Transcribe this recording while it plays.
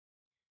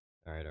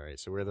All right.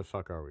 So where the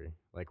fuck are we?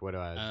 Like, what do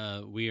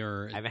I? We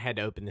are. I haven't had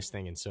to open this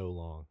thing in so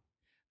long.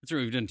 That's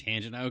right. We've done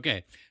tangent.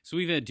 Okay, so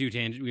we've had two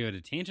tangent. We had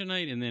a tangent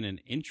night and then an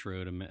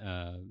intro to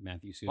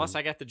Matthew. Plus,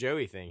 I got the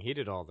Joey thing. He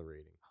did all the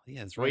reading.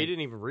 Yeah, that's Well, he right.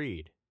 didn't even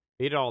read.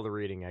 He did all the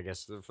reading, I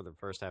guess, for the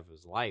first half of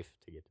his life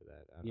to get to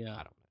that. I don't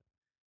know.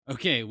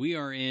 Okay, we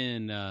are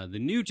in the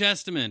New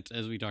Testament,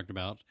 as we talked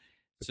about.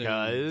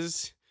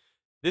 Because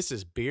this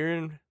is beer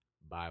and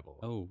Bible.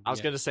 Oh, I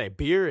was going to say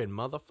beer and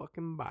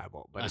motherfucking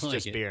Bible, but it's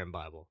just beer and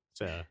Bible.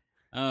 So,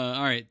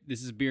 all right,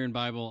 this is Beer and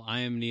Bible. I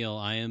am Neil.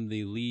 I am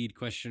the lead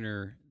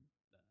questioner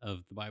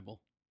of the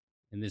Bible,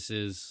 and this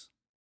is.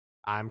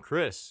 I'm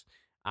Chris.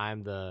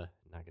 I'm the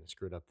not going to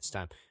screw it up this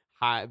time.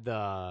 I'm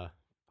the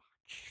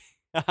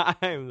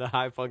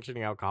high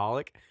functioning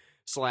alcoholic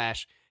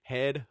 /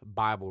 head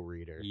Bible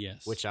reader.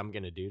 Yes, which I'm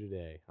going to do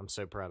today. I'm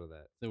so proud of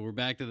that. So we're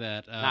back to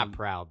that. Not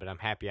proud, but I'm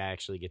happy I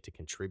actually get to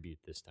contribute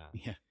this time.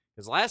 Yeah.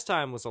 Because last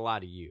time was a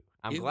lot of you.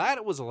 I'm glad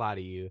it was a lot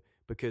of you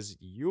because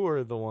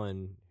you're the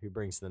one who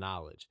brings the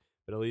knowledge.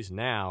 But at least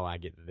now I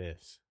get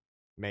this.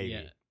 Maybe.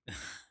 Yeah.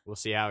 We'll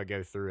see how it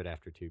goes through it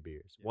after 2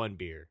 beers. 1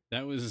 beer.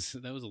 That was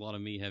a lot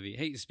of me heavy.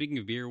 Hey, speaking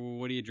of beer,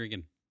 what are you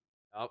drinking?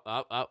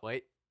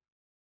 Wait.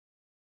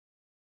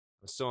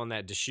 I'm still on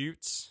that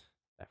Deschutes,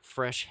 that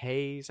Fresh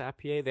Haze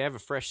IPA. They have a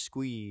fresh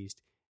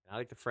squeezed. I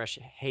like the fresh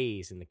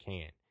haze in the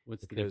can.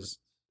 What's the difference?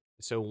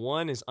 So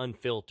one is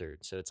unfiltered,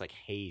 so it's like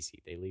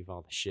hazy. They leave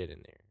all the shit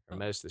in there, or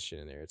most of the shit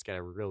in there. It's got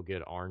a real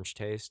good orange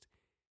taste.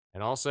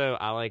 And also,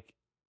 I like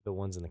the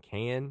ones in the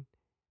can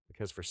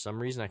because for some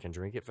reason I can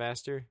drink it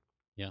faster.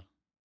 Yeah.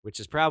 Which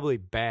is probably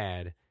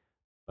bad,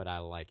 but I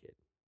like it.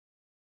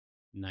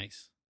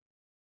 Nice.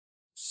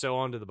 So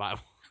on to the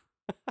Bible.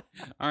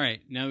 All right,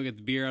 now we got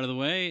the beer out of the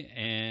way,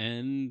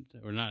 and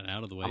we're not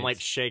out of the way. I'm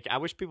like I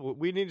wish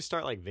we need to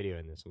start like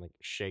videoing this. I'm like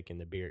shaking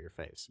the beer at your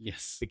face.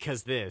 Yes.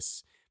 Because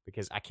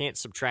I can't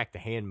subtract the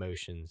hand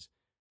motions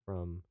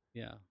from.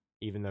 Yeah.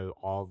 Even though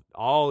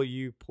all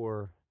you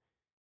poor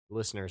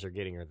listeners are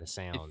getting are the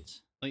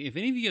sounds. If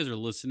any of you guys are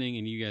listening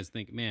and you guys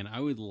think, man, I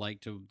would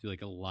like to do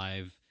like a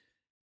live.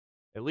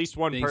 At least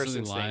one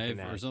person's live thinking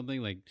that. Or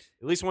something like.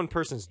 At least one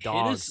person's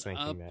dog's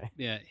thinking that.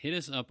 Yeah, hit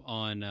us up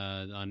on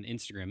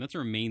Instagram. That's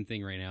our main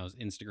thing right now is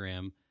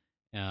Instagram,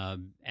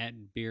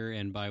 at Beer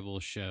and Bible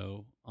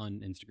Show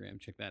on Instagram.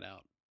 Check that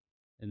out,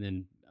 and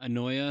then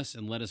annoy us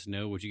and let us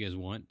know what you guys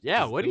want.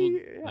 Yeah, what do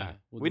you? Yeah,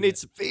 we need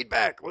some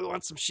feedback. We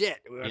want some shit.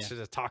 We want you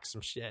to talk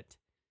some shit,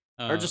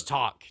 or just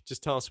talk.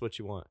 Just tell us what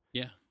you want.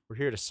 Yeah, we're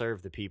here to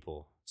serve the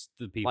people.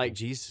 The people, like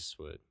Jesus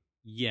would.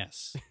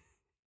 Yes.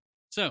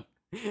 So.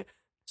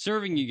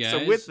 Serving you guys.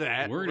 So with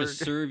that, we're going to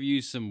serve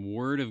you some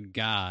Word of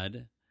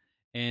God,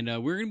 and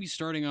we're going to be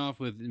starting off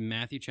with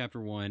Matthew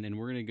chapter 1, and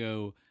we're going to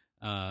go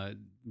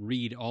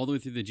read all the way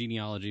through the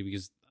genealogy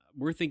because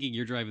we're thinking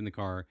you're driving the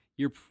car.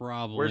 You're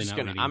probably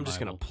I'm just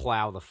going to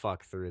plow the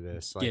fuck through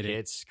this. Like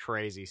it's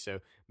crazy. So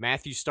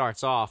Matthew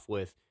starts off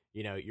with,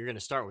 you're going to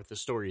start with the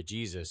story of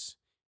Jesus,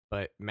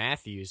 but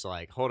Matthew's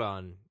like, hold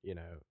on,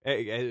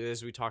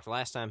 as we talked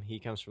last time, he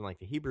comes from like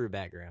the Hebrew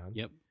background.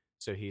 Yep.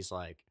 So he's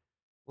like,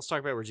 let's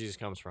talk about where Jesus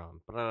comes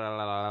from.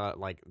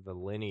 Like the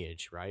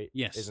lineage, right?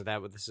 Yes. Isn't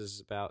that what this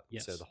is about?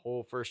 Yes. So the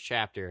whole first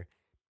chapter,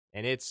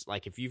 and it's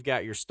like if you've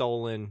got your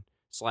stolen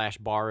 /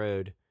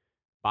 borrowed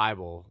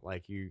Bible,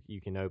 like you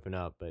can open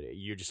up, but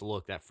you just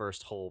look, that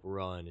first whole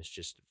run is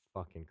just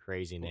fucking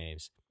crazy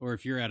names. Or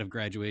if you're out of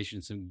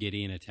graduation, some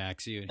Gideon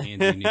attacks you and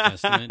hands you New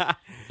Testament.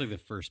 It's like the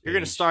first page. You're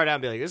going to start out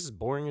and be like, this is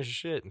boring as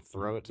shit, and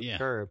throw it to the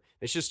curb.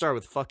 They should start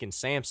with fucking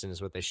Samson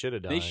is what they should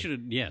have done. They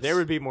should, yes. There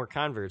would be more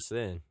converts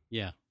then.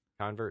 Yeah.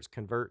 Converts.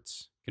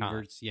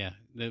 Yeah,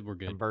 we're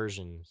good.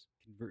 Conversions.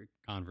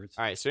 Converts.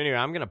 All right, so anyway,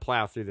 I'm going to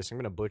plow through this. I'm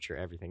going to butcher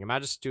everything. Am I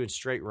just doing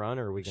straight run,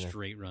 or are we going to...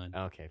 Straight run.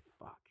 Okay,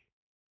 fuck.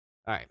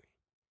 All right.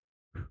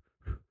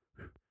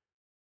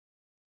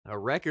 A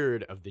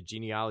record of the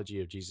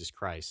genealogy of Jesus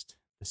Christ,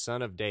 the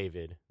son of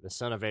David, the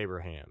son of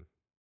Abraham.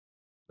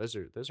 Those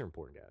are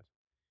important guys.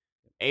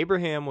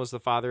 Abraham was the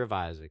father of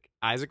Isaac.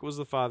 Isaac was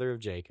the father of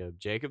Jacob.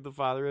 Jacob the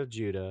father of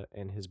Judah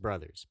and his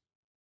brothers.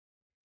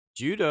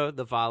 Judah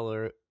the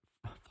father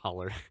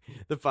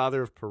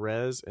of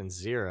Perez and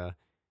Zerah,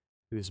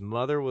 whose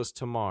mother was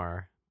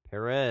Tamar.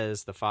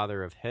 Perez the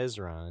father of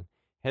Hezron.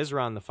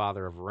 Hezron the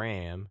father of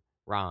Ram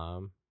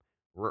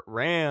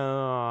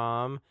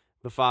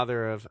the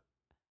father of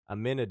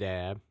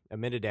Aminadab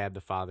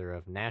the father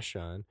of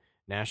Nahshon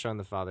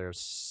the father of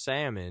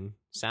Salmon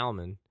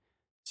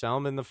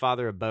the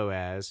father of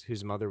Boaz,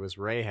 whose mother was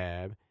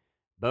Rahab,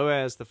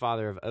 Boaz the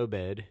father of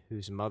Obed,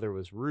 whose mother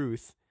was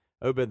Ruth,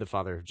 Obed the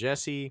father of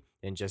Jesse,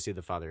 and Jesse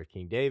the father of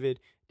King David.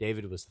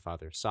 David was the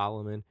father of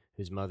Solomon,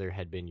 whose mother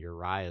had been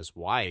Uriah's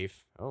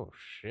wife. Oh,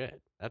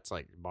 shit. That's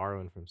like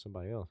borrowing from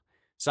somebody else.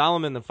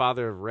 Solomon the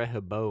father of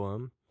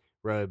Rehoboam,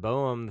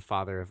 Rehoboam the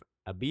father of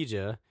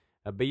Abijah,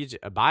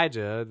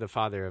 Abijah the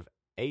father of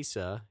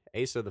Asa,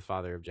 Asa the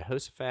father of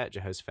Jehoshaphat,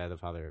 Jehoshaphat the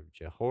father of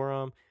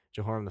Jehoram,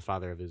 Jehoram the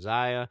father of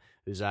Uzziah,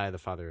 Uzziah the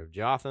father of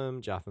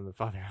Jotham, Jotham the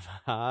father of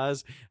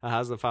Ahaz,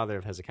 Ahaz the father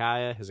of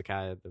Hezekiah,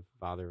 Hezekiah the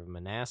father of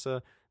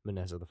Manasseh,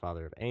 Manasseh the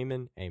father of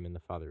Amon, Amon the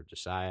father of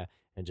Josiah,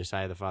 and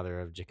Josiah the father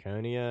of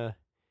Jeconiah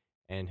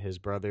and his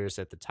brothers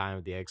at the time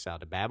of the exile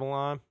to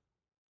Babylon.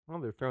 Well,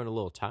 they're throwing a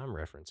little time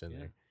reference in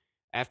there.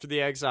 After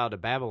the exile to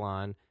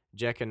Babylon,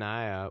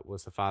 Jeconiah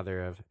was the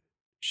father of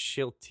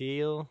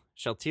Shealtiel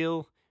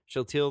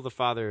the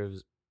father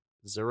of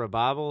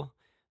Zerubbabel,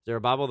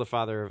 Zerubbabel the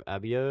father of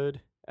Abiud,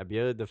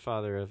 Abiud the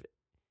father of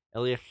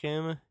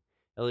Eliakim,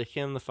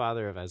 Eliakim the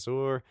father of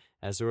Azor,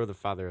 Azor the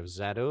father of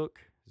Zadok,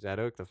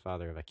 Zadok the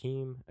father of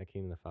Akim,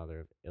 Akim the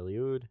father of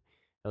Eliud,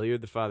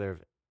 Eliud the father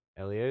of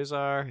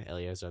Eleazar,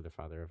 Eleazar the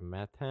father of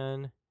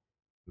Matan,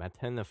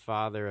 Matan the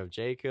father of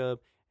Jacob,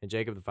 and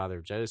Jacob the father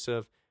of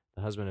Joseph,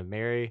 the husband of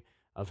Mary,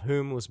 of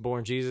whom was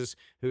born Jesus,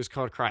 who is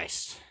called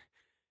Christ.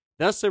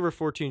 Thus there were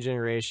 14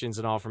 generations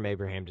in all from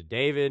Abraham to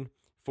David,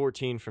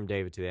 14 from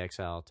David to the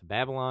exile to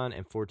Babylon,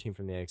 and 14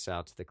 from the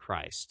exile to the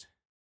Christ.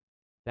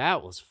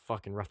 That was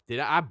fucking rough. Did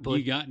I?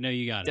 You got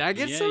it. Did I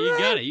get yeah, some? You of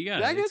got that? it. You got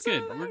Did I it. get It's some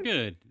good. of that? We're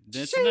good.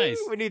 That's Ching! nice.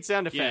 We need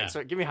sound Yeah. effects.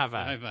 So give me a high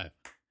five. High five.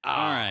 Oh.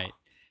 All right.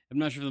 I'm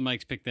not sure if the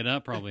mics picked that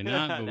up. Probably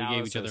not. But we That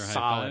gave was each a other a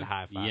solid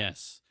high high five.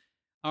 Yes.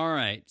 All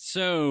right.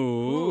 So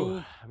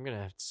Ooh, I'm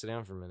gonna have to sit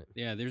down for a minute.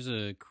 yeah, there's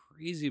a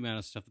crazy amount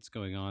of stuff that's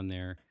going on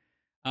there.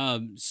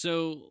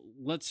 So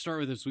let's start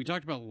with this. We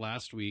talked about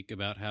last week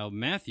about how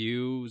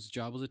Matthew's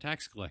job was a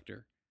tax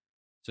collector,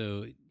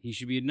 so he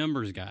should be a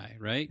numbers guy,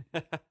 right?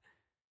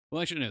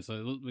 Well, actually, no.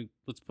 So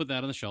let's put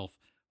that on the shelf.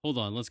 Hold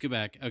on. Let's go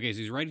back. Okay, so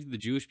he's writing to the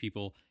Jewish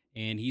people,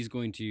 and he's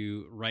going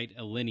to write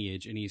a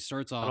lineage, and he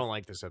starts off. I don't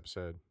like this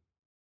episode.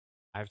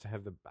 I have to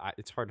have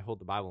it's hard to hold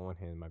the Bible in one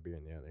hand and my beer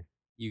in the other.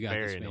 You got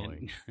Very this, man.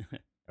 annoying.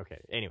 Okay.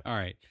 Anyway. All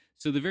right.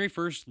 So the very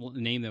first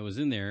name that was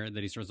in there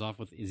that he starts off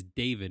with is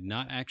David,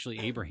 not actually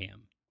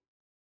Abraham.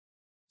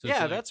 So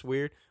yeah, that's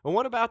weird. Well,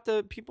 what about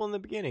the people in the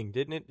beginning?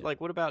 Didn't it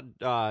what about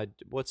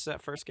what's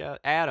that first guy?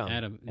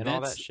 Adam and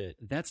all that shit.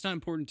 That's not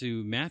important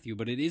to Matthew,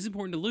 but it is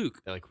important to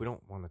Luke. Like we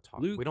don't want to talk.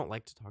 Luke, we don't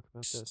like to talk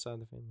about that side of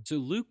the family. So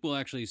Luke will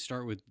actually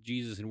start with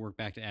Jesus and work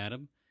back to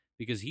Adam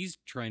because he's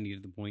trying to get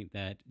to the point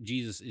that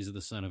Jesus is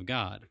the Son of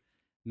God.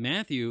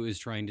 Matthew is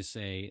trying to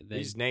say that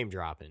he's name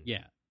dropping.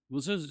 Yeah.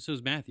 Well, so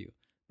is Matthew,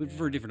 but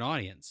for a different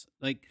audience.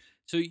 Like,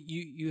 so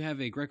you have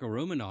a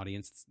Greco-Roman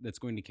audience that's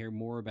going to care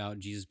more about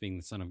Jesus being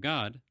the Son of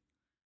God,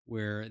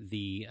 where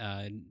the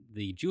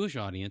Jewish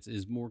audience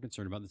is more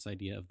concerned about this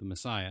idea of the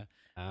Messiah.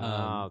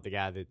 The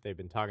guy that they've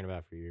been talking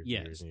about for years.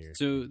 Yes. Years and years.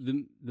 So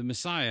the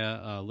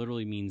Messiah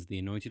literally means the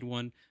anointed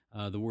one.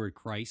 The word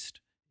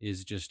Christ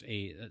is just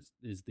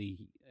is the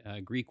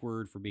Greek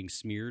word for being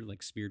smeared,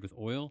 like smeared with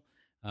oil.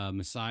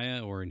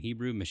 Messiah, or in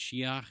Hebrew,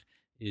 Mashiach,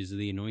 is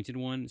the anointed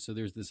one. So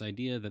there's this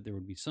idea that there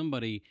would be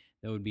somebody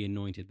that would be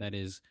anointed. That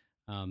is,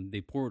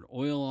 they poured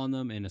oil on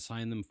them and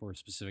assigned them for a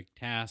specific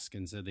task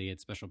and said they had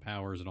special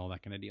powers and all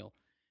that kind of deal.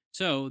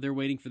 So they're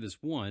waiting for this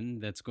one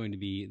that's going to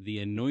be the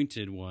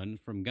anointed one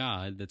from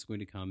God that's going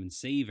to come and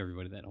save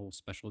everybody, that whole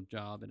special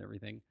job and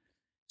everything.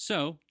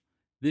 So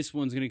this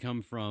one's going to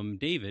come from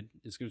David.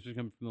 It's going to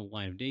come from the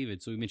line of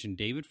David. So we mentioned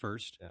David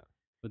first. Yeah.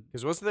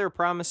 Because wasn't there a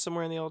promise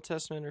somewhere in the Old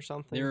Testament or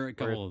something? There are a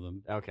couple of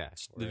them. Okay.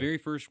 The very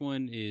first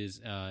one is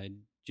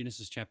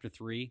Genesis chapter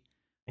 3.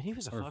 And he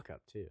was a fuck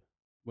up too.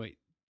 Wait,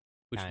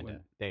 which Kinda. one?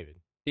 David.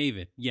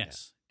 David,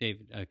 yes. Yeah.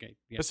 David, okay.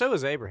 Yeah. But so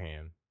was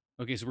Abraham.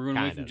 Okay, so we're going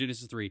away from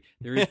Genesis 3.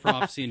 There is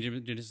prophecy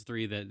in Genesis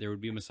 3 that there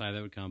would be a Messiah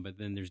that would come, but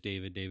then there's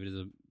David. David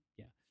is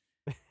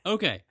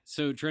Okay,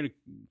 so trying to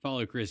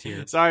follow Chris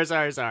here.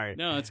 Sorry.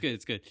 No, it's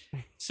good.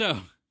 So,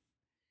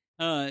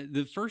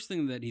 the first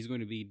thing that he's going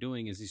to be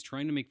doing is he's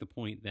trying to make the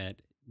point that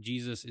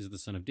Jesus is the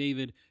son of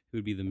David, who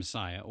would be the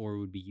Messiah, or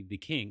would be the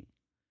king.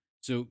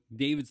 So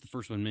David's the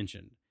first one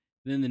mentioned.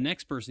 Then the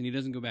next person, he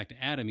doesn't go back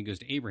to Adam, he goes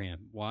to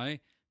Abraham.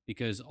 Why?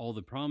 Because all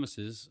the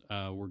promises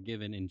were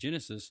given in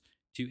Genesis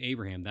to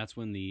Abraham. That's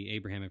when the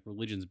Abrahamic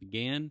religions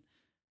began,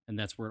 and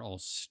that's where it all...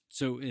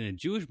 So in a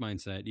Jewish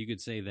mindset, you could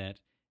say that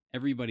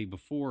everybody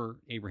before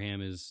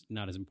Abraham is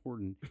not as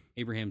important.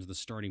 Abraham's the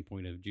starting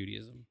point of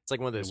Judaism. It's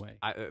like one of those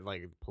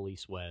like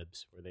police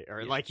webs where they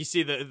like you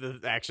see the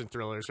action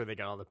thrillers where they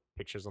got all the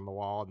pictures on the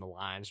wall and the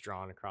lines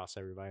drawn across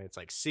everybody. It's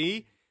like,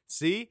 see,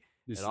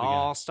 it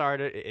all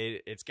started.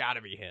 It's got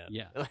to be him.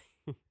 Yeah,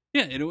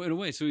 yeah. In a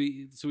way, so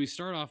we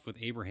start off with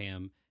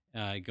Abraham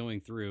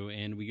going through,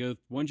 and we go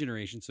one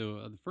generation.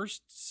 So the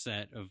first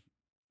set of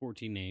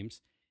 14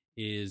 names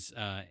is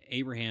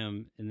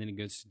Abraham, and then it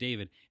goes to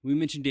David. We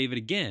mentioned David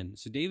again,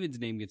 so David's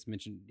name gets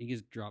mentioned. He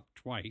gets dropped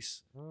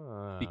twice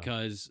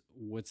because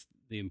what's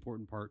the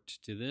important part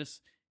to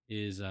this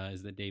is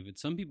that David.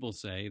 Some people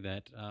say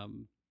that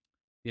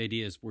the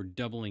idea is we're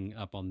doubling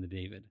up on the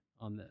David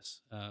on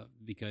this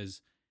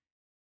because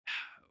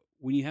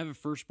when you have a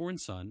firstborn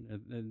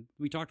son, and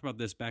we talked about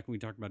this back when we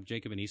talked about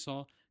Jacob and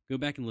Esau. Go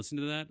back and listen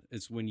to that.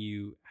 It's when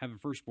you have a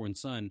firstborn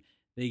son,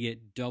 they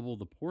get double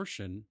the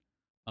portion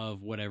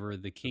of whatever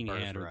the king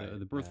had, or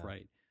the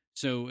birthright. Yeah.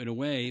 So in a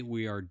way,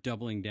 we are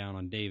doubling down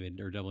on David,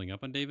 or doubling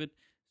up on David,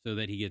 so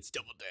that he gets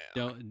double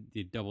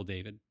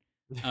David.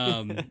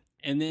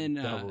 And then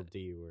double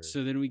D word.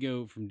 So then we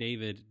go from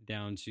David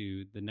down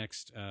to the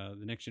next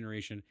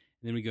generation,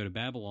 and then we go to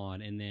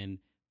Babylon, and then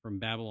from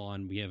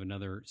Babylon we have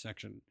another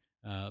section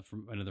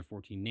from another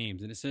 14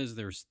 names, and it says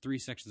there's 3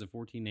 sections of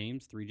 14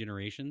 names, 3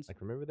 generations. Like,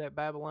 remember that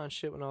Babylon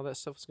shit when all that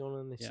stuff was going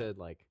on? They Yeah. said,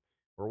 like,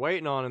 we're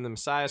waiting on him, the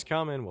Messiah's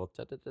coming. Well,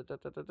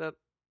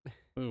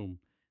 Boom.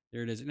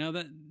 There it is. Now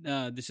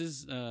that this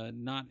is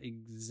not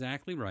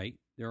exactly right.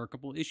 There are a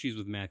couple issues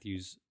with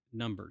Matthew's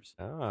numbers.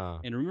 Oh.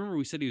 And remember,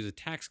 we said he was a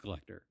tax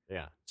collector.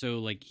 Yeah. So,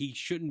 like, he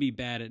shouldn't be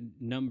bad at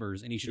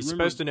numbers, and he should He's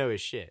remember, supposed to know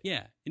his shit.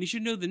 Yeah, and he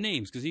should know the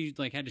names because he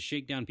like had to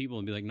shake down people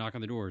and be like, knock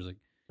on the doors, like,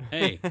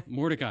 "Hey,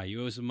 Mordecai,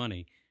 you owe some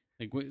money."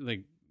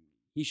 Like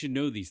he should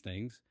know these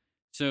things.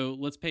 So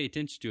let's pay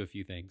attention to a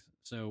few things.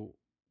 So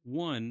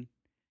one,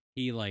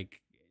 he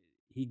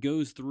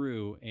goes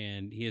through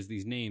and he has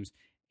these names,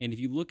 and if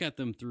you look at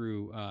them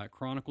through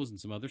Chronicles and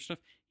some other stuff,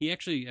 he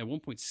actually at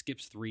one point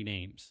skips 3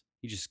 names.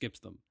 He just skips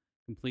them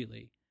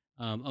completely.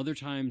 Other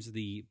times,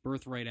 the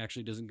birthright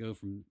actually doesn't go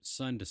from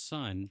son to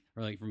son,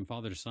 or like from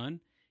father to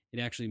son. It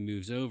actually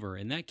moves over,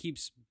 and that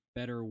keeps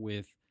better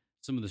with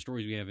some of the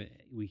stories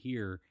we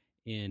hear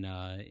in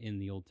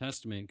the Old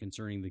Testament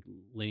concerning the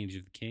lineage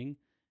of the king.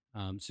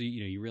 So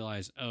you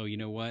realize, oh, you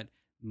know what,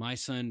 my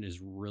son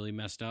is really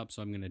messed up,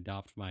 so I'm going to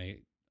adopt my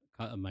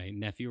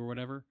nephew or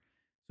whatever.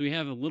 So we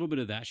have a little bit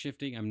of that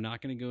shifting. I'm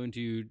not going to go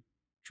into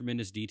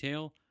tremendous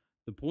detail.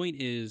 The point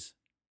is,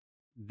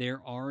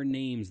 there are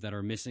names that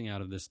are missing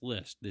out of this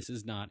list. This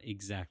is not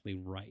exactly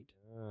right.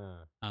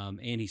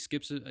 And he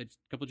skips a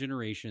couple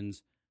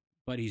generations,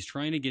 but he's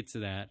trying to get to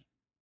that,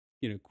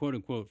 quote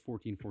unquote,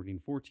 14, 14,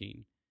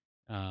 14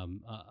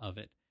 of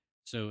it.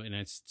 So, and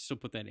I still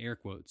put that in air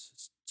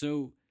quotes.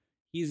 So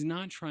he's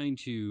not trying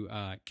to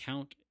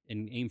count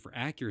and aim for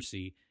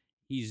accuracy.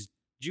 He's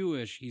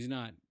Jewish. He's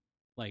not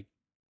like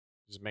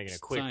just making a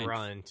quick science.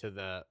 Run to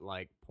the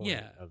like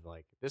point of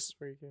like, this is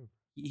where you came.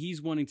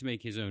 He's wanting to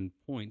make his own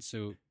point.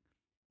 So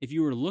if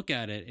you were to look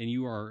at it and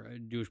you are a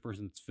Jewish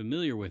person that's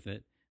familiar with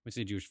it, I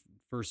say Jewish,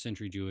 first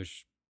century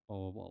Jewish, blah,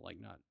 blah, blah, like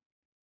not,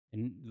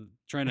 and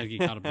try not to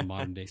get caught up in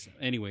modern day stuff.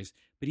 Anyways,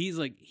 but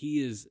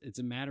it's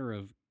a matter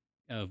of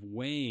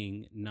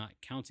weighing, not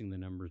counting the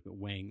numbers, but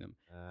weighing them.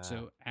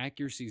 So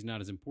accuracy is not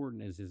as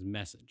important as his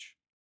message.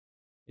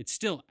 It's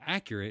still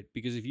accurate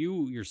because if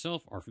you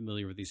yourself are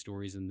familiar with these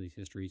stories and these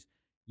histories,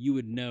 you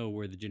would know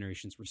where the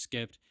generations were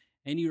skipped.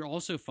 And you're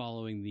also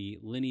following the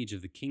lineage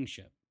of the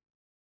kingship.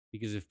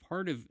 Because if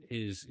part of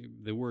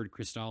the word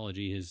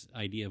Christology, his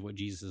idea of what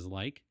Jesus is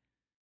like,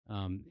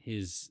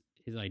 his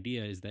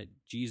idea is that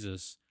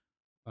Jesus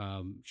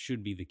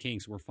should be the king.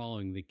 So we're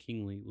following the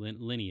kingly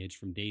lineage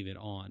from David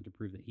on to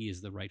prove that he is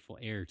the rightful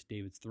heir to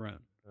David's throne.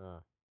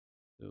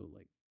 So,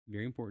 like,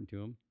 very important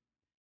to him.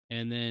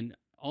 And then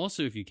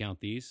also, if you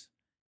count these,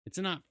 it's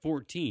not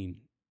 14.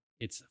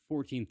 It's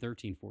 14,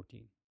 13,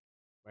 14.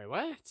 Wait,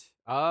 what?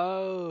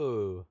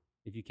 Oh.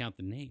 If you count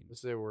the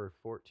names. There were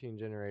 14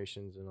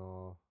 generations in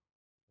all.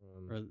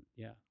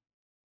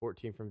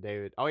 14 from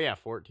David. Oh, yeah,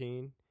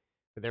 14.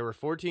 But there were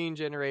 14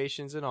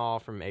 generations in all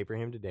from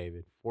Abraham to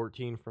David,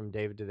 14 from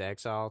David to the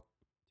exile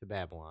to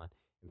Babylon,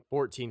 and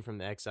 14 from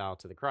the exile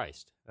to the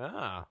Christ.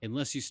 Ah.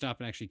 Unless you stop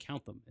and actually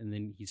count them, and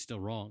then he's still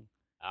wrong.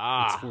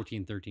 Ah. It's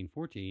 14, 13,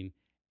 14,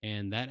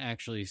 and that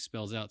actually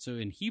spells out. So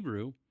in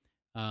Hebrew,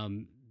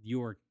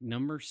 your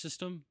number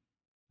system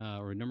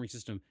or numbering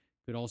system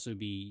could also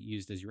be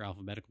used as your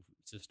alphabetical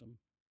system.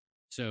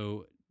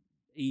 So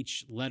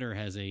each letter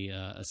has a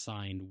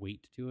assigned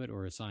weight to it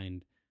or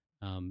assigned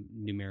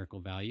numerical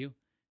value.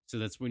 So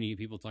that's when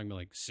people talking about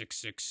like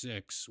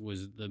 666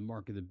 was the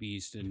mark of the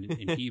beast, and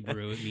in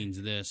Hebrew it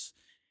means this.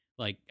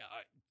 Like,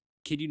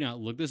 kid you not,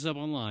 look this up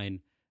online.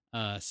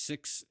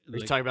 6. Are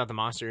you talking about the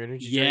Monster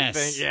Energy drink yes.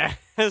 thing? Yeah,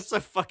 that's so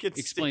fucking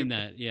Explain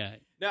stupid. that. Yeah.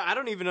 No, I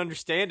don't even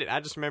understand it. I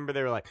just remember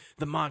they were like,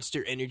 the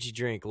Monster Energy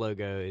drink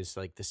logo is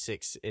like the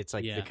 6. It's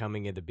like the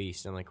coming of the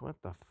beast. I'm like, what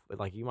the?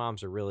 Like, you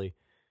moms are really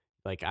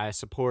like, I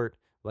support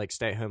like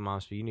stay-at-home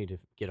moms, but you need to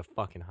get a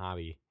fucking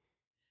hobby.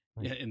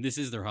 Like, yeah, and this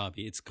is their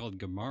hobby. It's called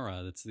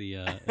Gemara. That's the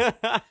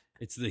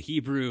it's the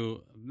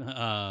Hebrew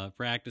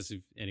practice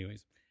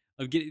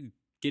of getting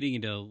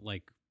into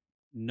like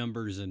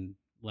numbers and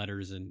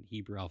letters and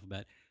Hebrew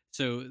alphabet.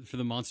 So for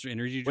the Monster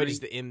Energy drink, what is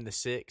the M the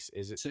 6?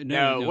 Is it? So,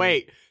 no,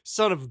 wait,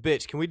 son of a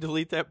bitch. Can we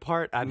delete that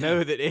part? I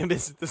know that M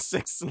is the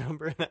 6th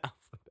number in the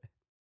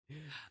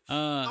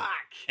alphabet.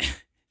 Fuck.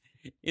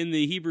 In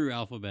the Hebrew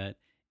alphabet,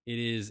 it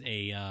is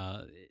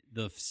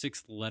the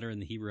 6th letter in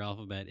the Hebrew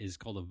alphabet is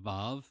called a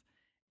Vav,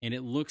 and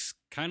it looks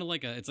kind of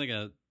like it's like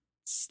a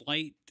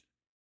slightly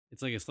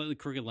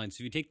crooked line.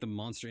 So if you take the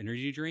Monster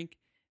Energy drink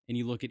and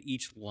you look at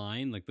each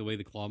line, like the way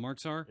the claw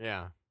marks are,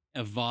 yeah,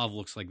 a Vav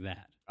looks like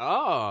that.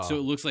 Oh. So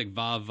it looks like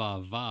Vav,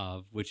 Vav,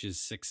 Vav, which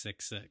is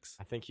 666.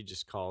 I think you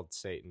just called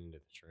Satan into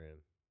the room.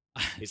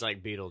 He's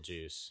like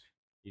Beetlejuice.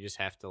 You just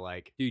have to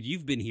like... Dude,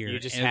 you've been here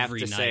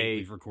every night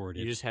we've recorded.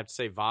 You just have to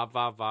say Vav,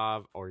 Vav,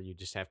 Vav, or you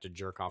just have to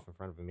jerk off in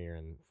front of a mirror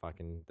and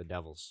fucking the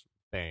devil's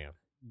bam.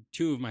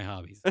 2 of my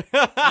hobbies.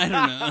 I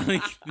don't know.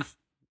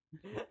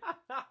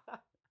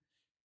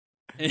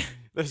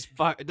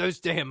 those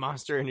damn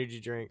Monster Energy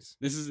drinks.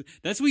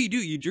 That's what you do.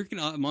 You drink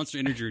a Monster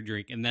Energy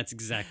drink, and that's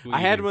exactly what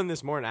I you had do. one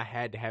this morning. I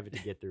had to have it to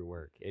get through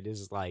work. It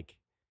is like,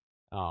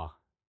 oh, All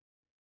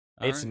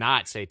it's right.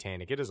 not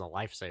satanic. It is a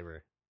lifesaver.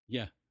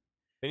 Yeah.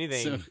 If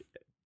anything, So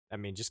I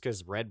mean, just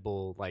because Red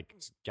Bull like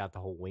got the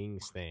whole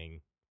wings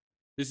thing.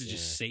 this is Yeah.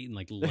 just Satan,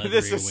 like This leathery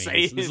is wings.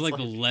 Satan. This is It's like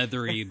the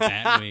leathery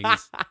bat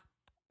wings.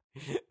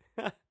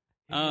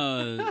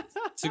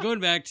 So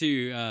going back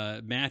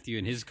to Matthew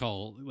and his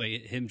call,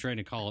 like him trying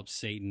to call up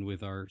Satan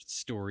with our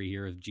story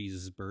here of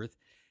Jesus' birth,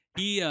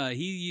 he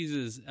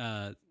uses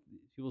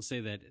people say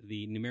that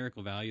the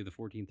numerical value of the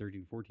 14,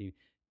 13, 14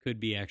 could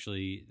be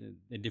actually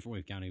a different way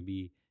of counting. Would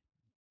be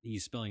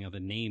he's spelling out the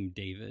name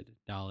David,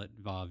 Dalet,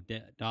 Vav,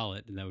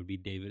 Dalet, and that would be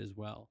David as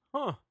well.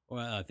 huh?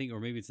 Well, I think, or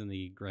maybe it's in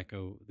the Greek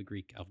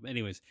alphabet.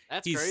 Anyways,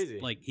 That's he's crazy.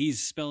 like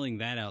he's spelling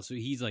that out. So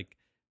he's like,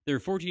 there are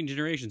 14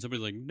 generations.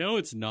 Somebody's like, no,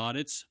 it's not.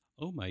 It's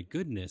oh my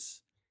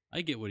goodness.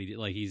 I get what he did.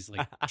 Like he's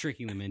like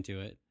tricking them into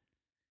it.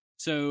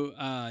 So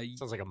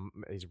Sounds like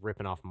he's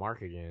ripping off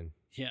Mark again.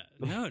 yeah,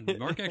 no,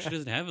 Mark actually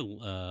doesn't have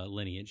a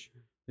lineage.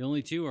 The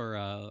only two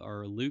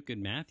are Luke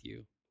and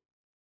Matthew.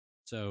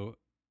 So,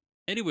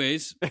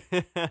 anyways,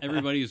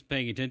 everybody who's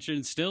paying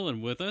attention still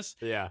and with us.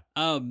 Yeah.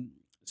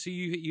 So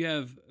you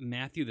have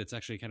Matthew that's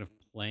actually kind of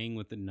playing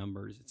with the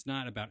numbers. It's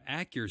not about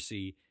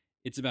accuracy;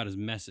 it's about his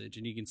message,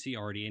 and you can see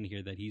already in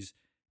here that he's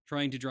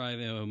trying to drive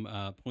home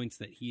points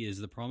that he is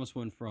the promised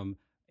one from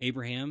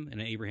Abraham,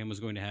 and Abraham was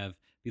going to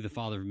be the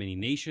father of many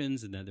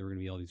nations, and that there were going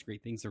to be all these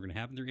great things that were going to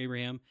happen through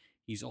Abraham.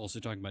 He's also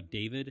talking about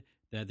David,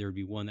 that there would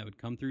be one that would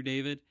come through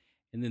David,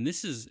 and then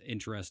this is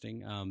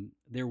interesting.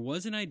 There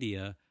was an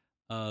idea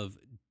of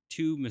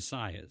two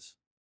messiahs.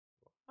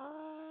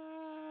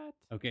 What?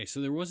 Okay,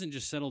 so there wasn't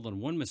just settled on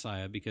one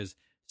Messiah because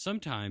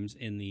sometimes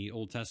in the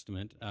Old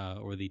Testament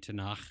or the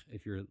Tanakh,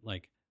 if you're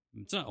like,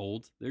 it's not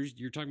old.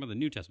 You're talking about the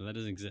New Testament that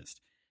doesn't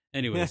exist.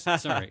 Anyways,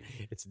 sorry.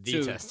 It's the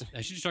So Testament.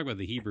 I should just talk about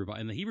the Hebrew.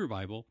 In the Hebrew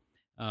Bible,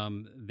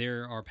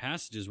 there are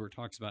passages where it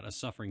talks about a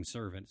suffering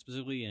servant,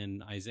 specifically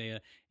in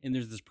Isaiah. And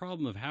there's this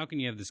problem of how can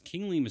you have this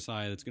kingly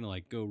Messiah that's going to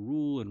like go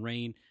rule and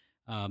reign.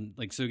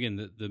 So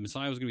again, the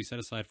Messiah was going to be set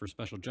aside for a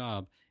special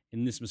job,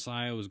 and this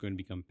Messiah was going to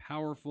become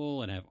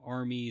powerful and have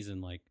armies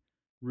and like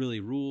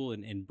really rule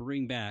and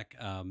bring back.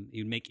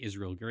 He would make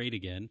Israel great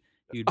again.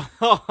 He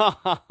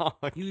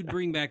would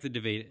bring back the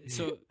David.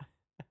 So,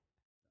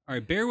 all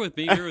right, bear with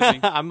me.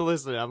 I'm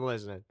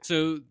listening.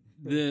 So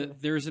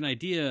there's an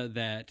idea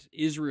that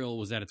Israel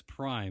was at its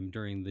prime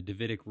during the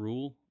Davidic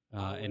rule,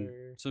 and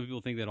some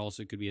people think that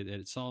also could be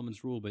at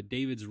Solomon's rule, but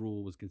David's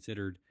rule was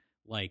considered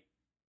like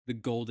the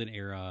golden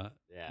era.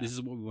 Yeah. This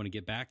is what we want to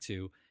get back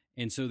to,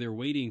 and so they're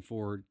waiting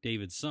for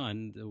David's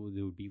son, that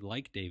would be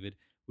like David,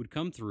 would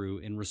come through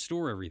and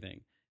restore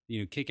everything.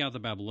 You know, kick out the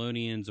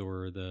Babylonians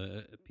or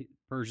the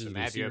Persians, So the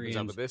Matthew opens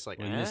up Assyrians, with this, like,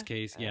 or in this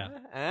case,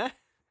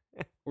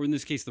 or in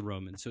this case, the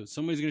Romans. So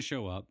somebody's going to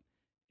show up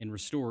and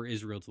restore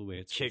Israel to the way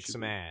it's kick supposed to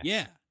some be. ass.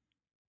 Yeah.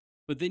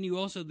 But then you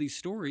also have these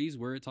stories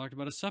where it talked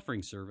about a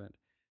suffering servant.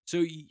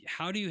 So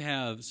how do you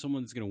have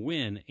someone that's going to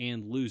win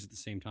and lose at the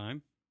same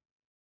time?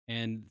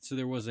 And so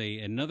there was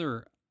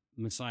another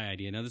Messiah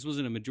idea. Now this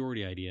wasn't a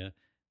majority idea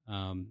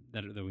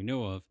that we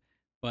know of,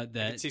 but I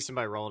that can see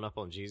somebody rolling up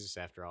on Jesus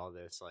after all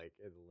this, like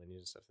the lineage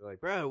and stuff. They're like,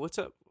 "Bro, what's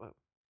up?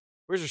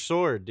 Where's your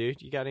sword,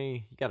 dude? You got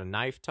a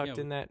knife tucked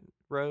in that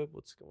robe?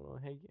 What's going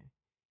on? Hey,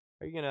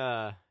 are you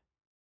gonna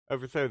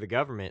overthrow the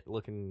government?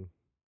 Looking,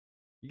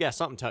 you got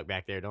something tucked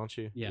back there, don't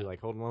you? Yeah. You like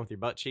holding on with your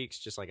butt cheeks,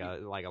 just like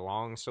a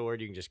long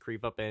sword. You can just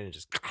creep up in and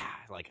just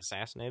like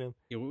assassinate him.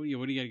 Yeah,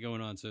 what do you got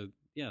going on? So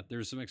yeah,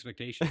 there's some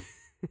expectation,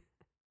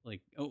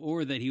 like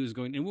or that he was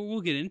going, and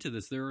we'll get into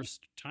this. There are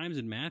times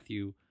in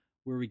Matthew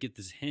where we get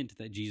this hint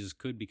that Jesus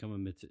could become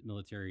a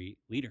military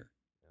leader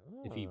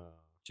if he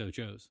so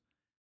chose.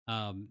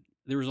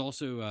 There was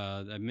also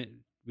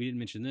we didn't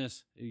mention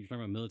this. You're talking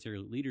about military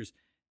leaders.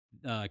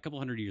 A couple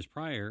hundred years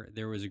prior,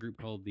 there was a group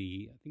called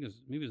I think it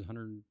was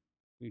 100,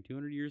 maybe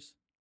 200 years,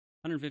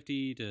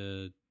 150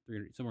 to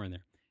 300, somewhere in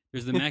there.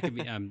 There's the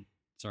Maccabean. I'm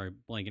sorry,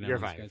 blanking out. You're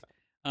on fine. these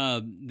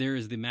guys. There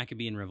is the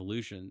Maccabean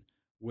Revolution,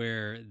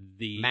 where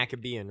the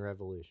Maccabean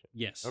Revolution.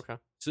 Yes. Okay.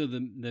 So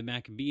the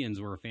Maccabeans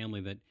were a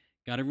family that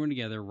got everyone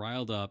together,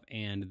 riled up,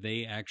 and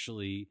they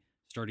actually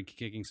started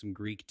kicking some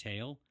Greek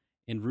tail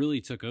and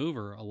really took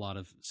over a lot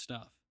of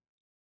stuff.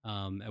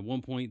 At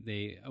one point,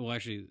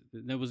 actually,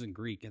 that wasn't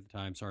Greek at the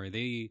time. Sorry,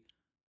 they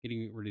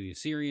getting rid of the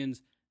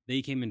Assyrians.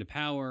 They came into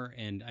power,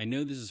 and I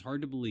know this is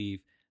hard to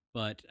believe,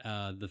 but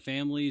the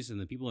families and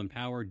the people in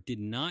power did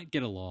not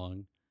get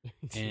along,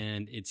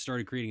 and it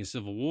started creating a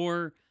civil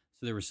war.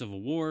 So there were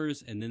civil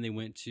wars, and then they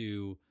went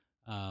to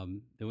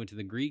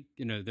the Greek.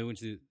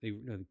 They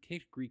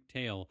kicked Greek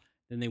tail.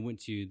 Then they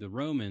went to the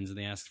Romans, and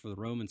they asked for the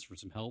Romans for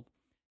some help,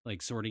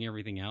 like sorting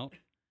everything out.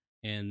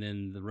 And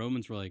then the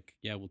Romans were like,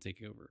 "Yeah, we'll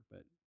take over."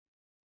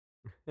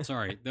 But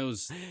sorry, that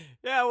was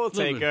yeah, we'll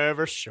take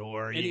over.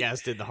 Sure, you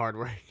guys did the hard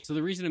work. So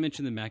the reason I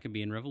mentioned the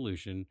Maccabean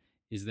Revolution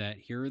is that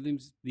here are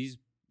these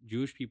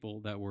Jewish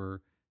people that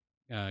were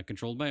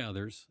controlled by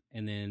others,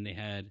 and then they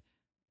had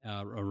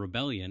a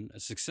rebellion, a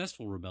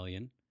successful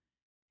rebellion,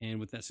 and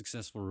with that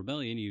successful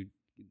rebellion,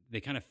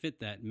 they kind of fit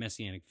that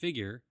messianic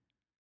figure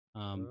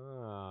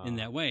in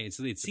that way. And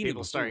so they'd So seen it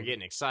people started before.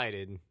 getting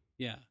excited.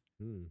 Yeah,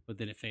 Hmm. but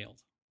then it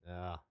failed.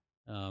 Yeah.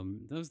 That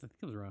was, I think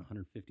it was around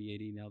 150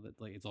 AD. Now that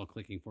like it's all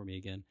clicking for me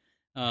again.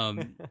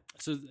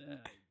 So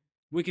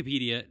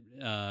Wikipedia,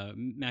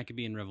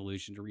 Maccabean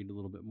Revolution, to read a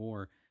little bit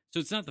more. So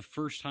it's not the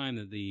first time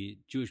that the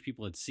Jewish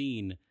people had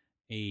seen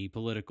a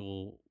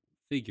political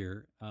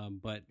figure,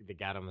 but They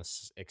got them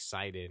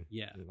excited.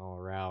 yeah, And all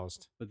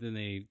aroused. but then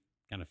they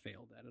kind of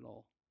failed at it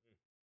all.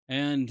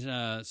 And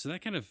so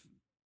that kind of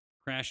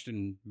crashed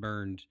and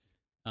burned.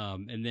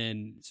 And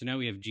then, so now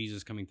we have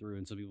Jesus coming through,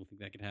 and some people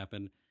think that could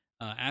happen.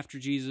 After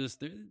Jesus,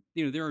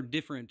 there are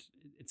different.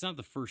 It's not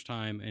the first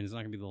time, and it's not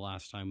going to be the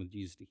last time with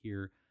Jesus to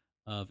hear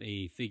of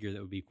a figure that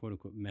would be quote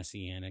unquote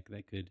messianic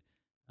that could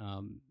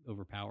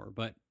overpower.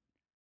 But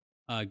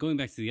going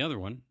back to the other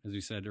one, as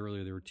we said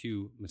earlier, there were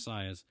two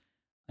messiahs.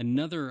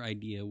 Another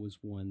idea was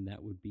one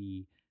that would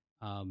be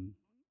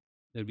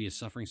a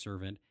suffering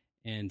servant,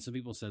 and some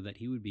people said that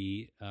he would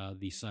be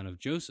the son of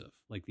Joseph,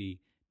 like the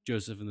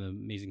Joseph in the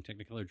Amazing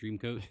Technicolor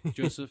Dreamcoat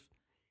Joseph,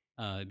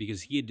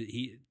 because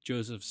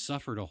Joseph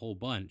suffered a whole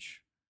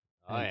bunch.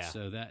 Oh, And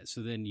yeah.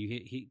 so then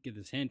he get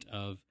this hint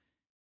of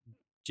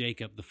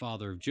Jacob, the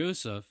father of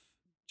Joseph,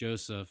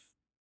 Joseph,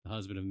 the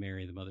husband of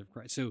Mary, the mother of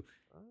Christ. So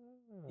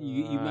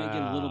you might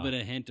get a little bit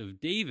of hint of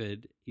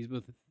David. He's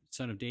both the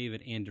son of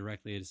David and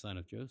directly a son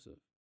of Joseph.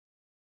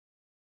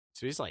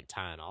 So he's like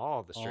tying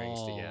all the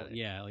strings together.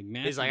 Yeah, like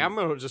Matthew. He's like, I'm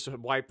gonna just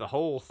wipe the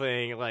whole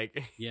thing.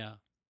 Like, yeah.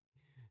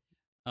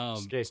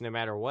 in case no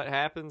matter what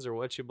happens or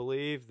what you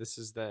believe, this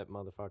is that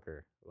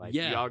motherfucker. Like,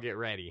 Yeah. y'all get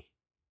ready.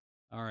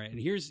 All right, and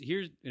here's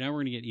now we're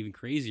gonna get even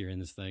crazier in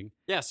this thing.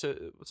 Yeah.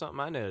 So something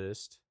I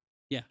noticed.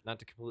 Yeah. Not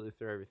to completely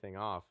throw everything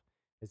off,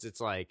 is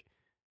it's like,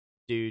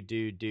 dude.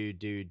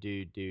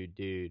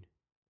 The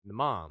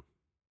mom.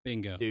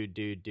 Bingo.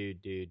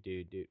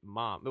 Dude.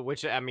 Mom. But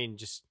which, I mean,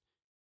 just,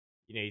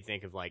 you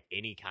think of like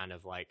any kind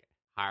of like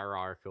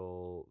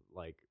hierarchical,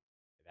 like,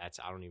 I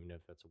don't even know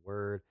if that's a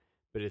word,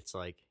 but it's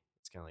like,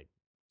 it's kind of like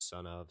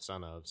son of. It's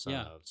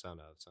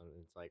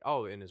like,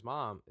 oh, and his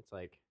mom, it's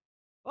like,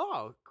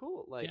 oh,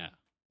 cool. Like, Yeah.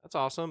 that's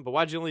awesome. But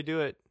why'd you only do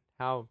it?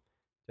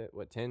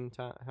 What, 10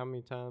 times? How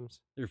many times?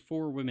 There are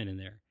 4 women in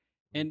there.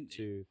 And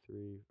 2,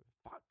 3,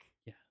 fuck.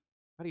 Yeah.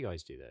 How do you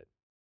always do that?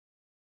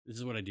 This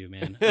is what I do,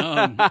 man.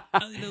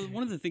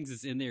 One of the things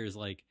that's in there is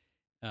like,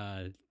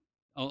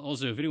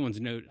 also, if anyone's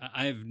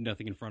I have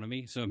nothing in front of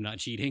me, so I'm not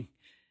cheating.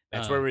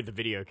 That's where the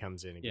video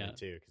comes in again, yeah.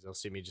 too, because they'll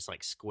see me just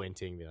like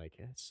squinting, be like,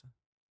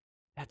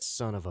 that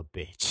son of a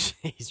bitch.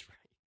 He's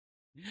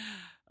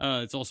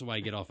right. It's also why I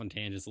get off on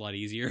tangents a lot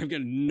easier. I've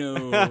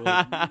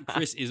got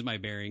Chris is my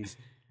bearings.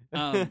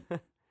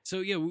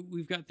 So yeah,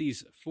 we've got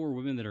these 4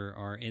 women that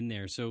are in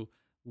there. So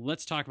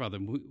let's talk about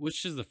them.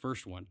 Which is the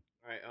first one?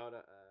 All right, hold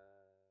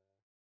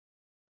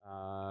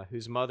on.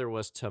 Whose mother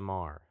was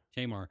Tamar.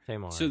 Tamar.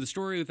 So the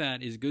story with that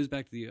goes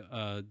back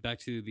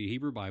to the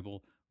Hebrew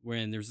Bible,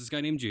 when there's this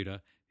guy named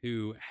Judah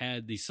who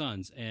had these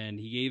sons, and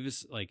he gave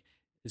his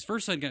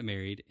first son got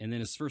married, and then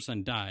his first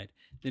son died.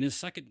 Then his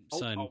second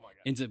son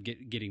ends up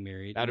getting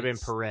married. That would have been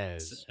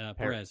Perez.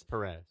 Perez.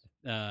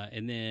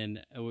 And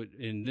then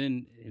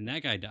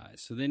that guy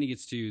dies. So then he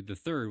gets to the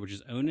third, which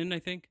is Onan, I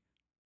think.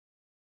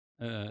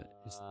 His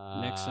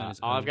next son is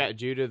Onan. I've got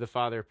Judah, the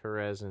father of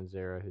Perez, and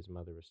Zerah, whose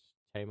mother was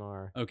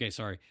Tamar. Okay,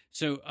 sorry.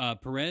 So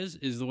Perez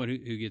is the one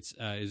who gets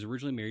is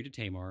originally married to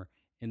Tamar,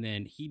 and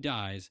then he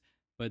dies,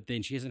 but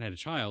then she hasn't had a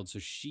child, so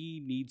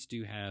she needs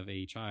to have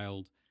a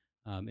child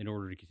in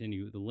order to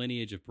continue the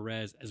lineage of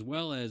Perez, as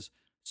well as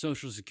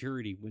Social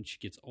Security when she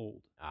gets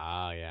old.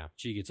 Ah, yeah.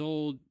 She gets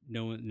old,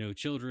 no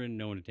children,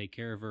 no one to take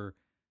care of her.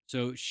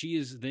 So she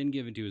is then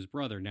given to his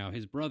brother. Now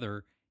his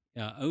brother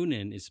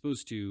Onan is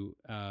supposed to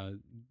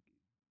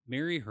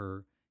marry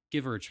her,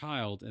 give her a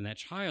child, and that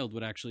child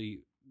would actually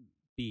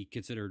be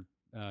considered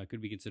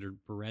could be considered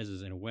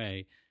Perez's in a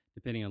way,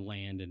 depending on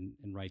land and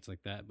rights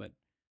like that. But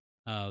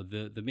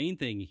the main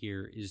thing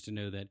here is to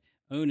know that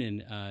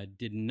Onan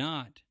did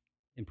not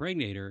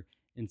impregnate her.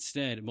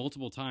 Instead,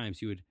 multiple times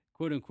he would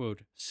quote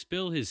unquote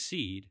spill his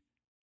seed.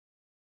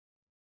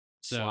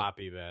 So,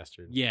 sloppy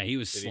bastard. Yeah, he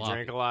was Did sloppy. He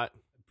drink a lot?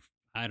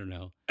 I don't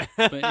know.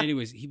 But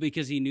anyways,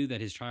 because he knew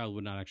that his child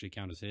would not actually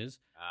count as his.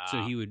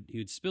 So he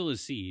would spill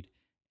his seed,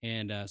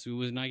 and so he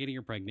was not getting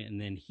her pregnant, and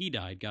then he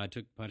died. God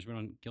took punishment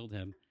on, killed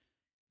him.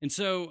 And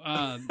so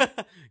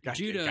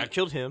Judah God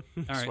killed him.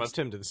 Right, swept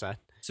him to the side.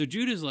 So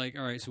Judah's like,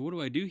 all right, so what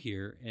do I do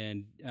here?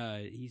 And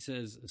he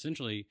says,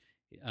 essentially,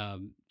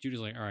 Judah's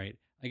like, all right,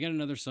 I got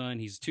another son.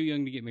 He's too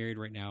young to get married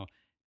right now.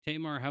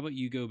 Tamar, how about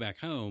you go back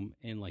home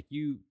and like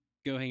you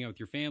go hang out with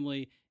your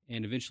family,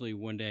 and eventually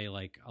one day,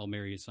 like, I'll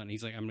marry your son.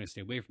 He's like, I'm going to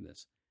stay away from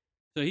this.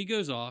 So he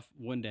goes off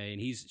one day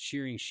and he's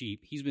shearing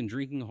sheep. He's been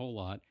drinking a whole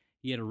lot.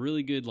 He had a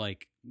really good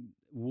like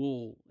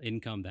wool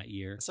income that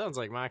year. That sounds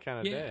like my kind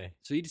of day.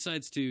 So he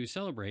decides to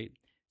celebrate.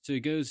 So he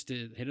goes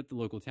to hit up the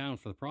local town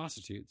for the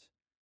prostitutes.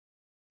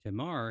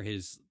 Tamar,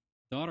 his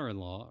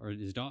daughter-in-law, or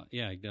his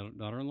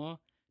daughter-in-law,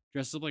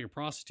 dresses up like a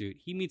prostitute.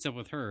 He meets up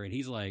with her, and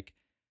he's like,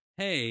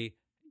 "Hey,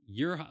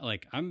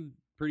 like, I'm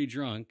pretty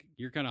drunk.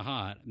 You're kind of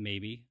hot,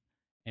 maybe."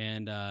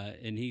 And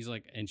he's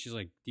like, and she's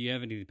like, "Do you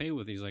have anything to pay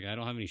with?" He's like, "I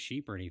don't have any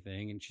sheep or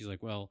anything." And she's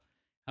like, "Well,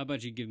 how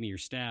about you give me your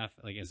staff,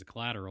 like, as a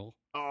collateral?"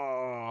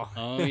 Oh.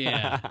 Oh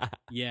yeah,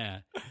 yeah.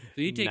 So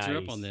he takes her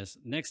up on Nice. this.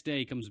 Next day,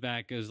 he comes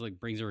back, goes like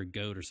brings her a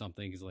goat or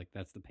something. He's like,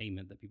 that's the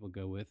payment that people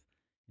go with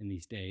in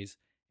these days.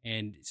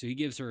 And so he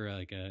gives her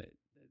like a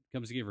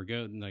comes to give her a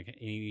goat, and like and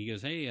he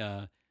goes, "Hey,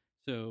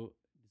 so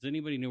does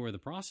anybody know where the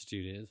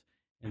prostitute is?"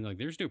 And like,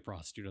 "There's no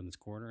prostitute on this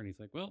corner." And he's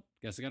like, "Well,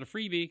 guess I got a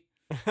freebie."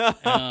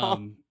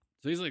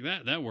 So he's like,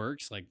 that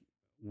works. Like,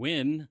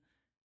 win.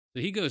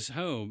 So he goes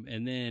home,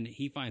 and then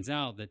he finds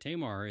out that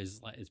Tamar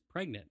is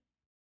pregnant,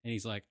 and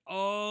he's like,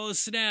 "Oh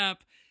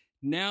snap!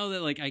 Now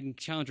that like I can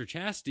challenge her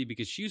chastity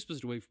because she was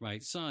supposed to wait for my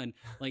son.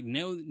 Like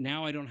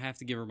now I don't have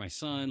to give her my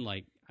son.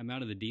 Like I'm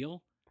out of the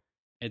deal."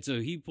 And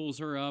so he pulls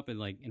her up and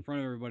like in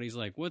front of everybody, he's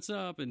like, "What's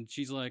up?" And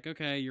she's like,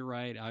 "Okay, you're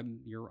right.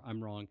 I'm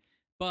wrong,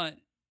 but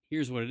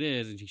here's what it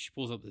is." And she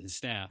pulls up his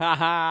staff.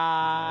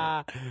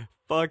 Ha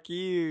Fuck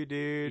you,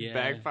 dude. Yeah.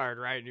 Backfired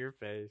right in your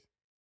face.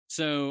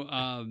 So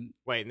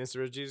Wait, and this is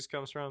where Jesus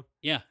comes from?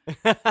 yeah,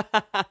 Damn.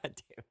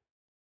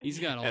 he's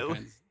got all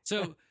kinds.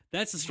 So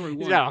that's the story He's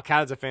one. got all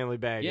kinds of family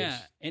baggage. Yeah,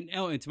 and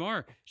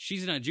Tamar,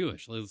 she's not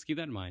Jewish. Let's keep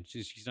that in mind.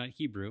 She's not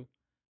Hebrew.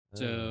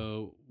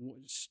 So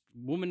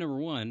woman number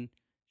one,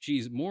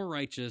 she's more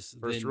righteous.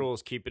 First rule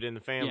is keep it in the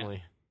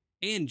family.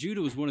 Yeah. And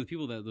Judah was one of the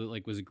people that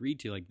like was agreed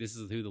to. Like this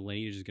is who the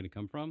lineage is going to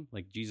come from.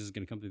 Like Jesus is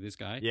going to come through this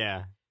guy.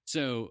 Yeah.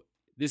 So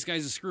this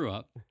guy's a screw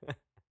up,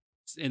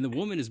 and the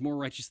woman is more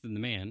righteous than the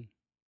man,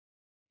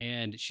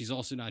 and she's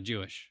also not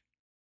Jewish.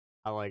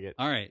 I like it.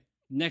 All right,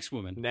 next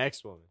woman.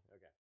 Next woman.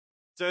 Okay.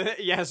 So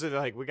yeah, so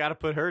like we got to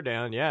put her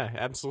down. Yeah,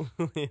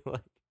 absolutely.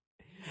 Like,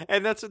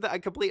 and that's a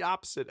complete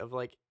opposite of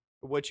like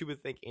what you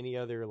would think any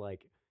other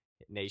like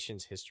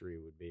nation's history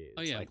would be.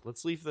 It's like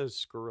let's leave those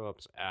screw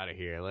ups out of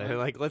here.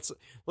 Like let's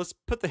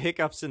put the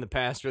hiccups in the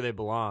past where they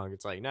belong.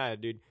 It's like, nah,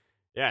 dude.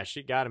 Yeah,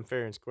 she got him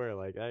fair and square.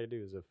 Like that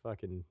dude was a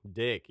fucking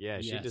dick. Yeah,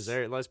 she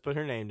deserved it. Let's put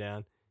her name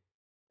down.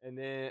 And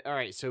then all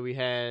right, so we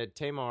had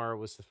Tamar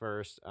was the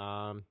first.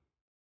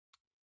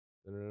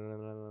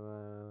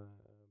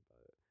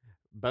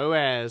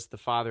 Boaz, the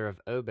father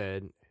of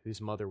Obed, whose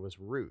mother was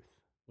Ruth.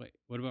 Wait,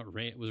 what about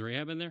Ray? Was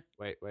Rahab in there?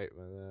 Wait, Ram,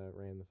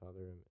 the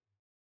father of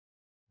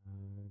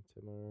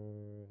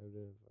Tamar.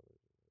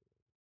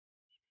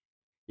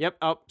 Yep.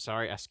 Oh,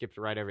 sorry, I skipped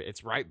right over it.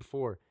 It's right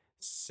before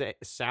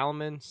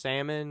Salmon,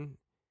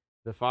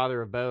 the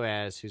father of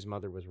Boaz, whose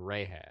mother was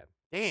Rahab.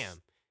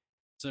 Damn.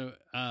 So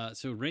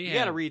Rahab. You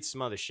got to read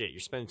some other shit. You're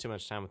spending too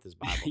much time with this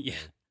Bible. Yeah.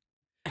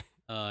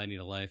 I need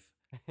a life.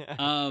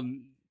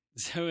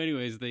 So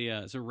anyways,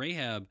 so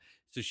Rahab,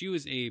 so she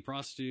was a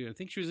prostitute. I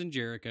think she was in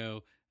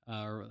Jericho.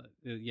 So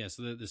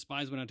the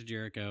spies went out to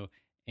Jericho,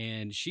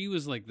 and she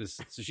was like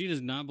this. So she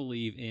does not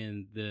believe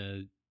in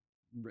the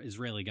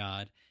Israeli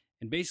God,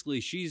 and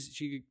basically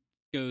she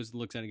goes and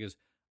looks at it and goes,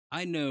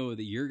 "I know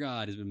that your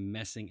God has been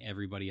messing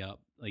everybody up.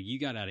 Like you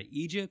got out of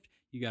Egypt,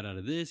 you got out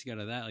of this, you got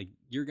out of that. Like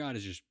your God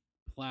is just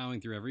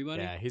plowing through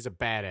everybody. Yeah, he's a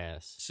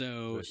badass. So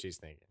that's what she's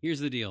thinking. Here's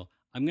the deal: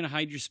 I'm gonna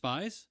hide your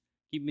spies.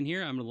 Keep them in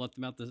here. I'm going to let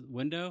them out the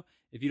window.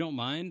 If you don't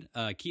mind,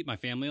 keep my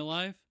family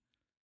alive."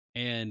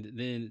 And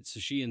then,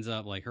 so she ends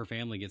up, like, her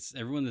family gets,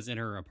 everyone that's in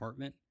her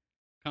apartment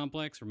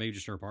complex, or maybe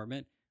just her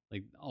apartment,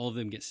 like, all of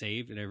them get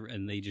saved,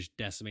 and they just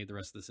decimate the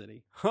rest of the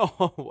city.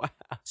 Oh, wow.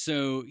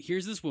 So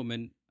here's this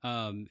woman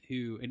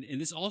who,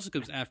 and this also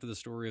comes after the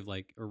story of,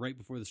 like, or right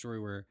before the story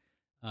where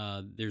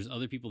there's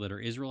other people that are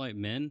Israelite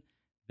men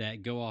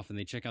that go off and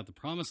they check out the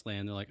promised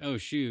land. They're like, "Oh,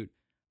 shoot.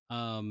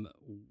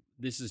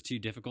 This is too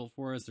difficult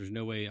for us. There's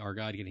no way our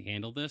God can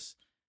handle this.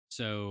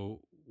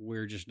 So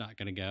we're just not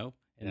going to go."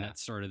 And that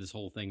started this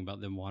whole thing about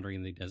them wandering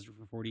in the desert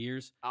for 40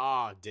 years.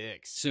 Oh,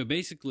 dicks. So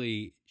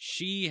basically,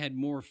 she had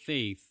more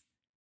faith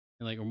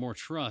and or more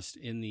trust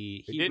in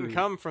the Hebrew. It didn't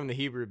come from the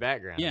Hebrew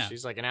background. Yeah.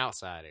 She's like an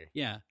outsider.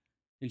 Yeah.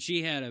 And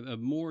she had a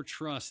more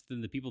trust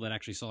than the people that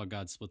actually saw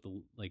God split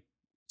the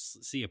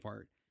sea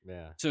apart.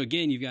 Yeah. So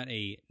again, you've got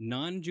a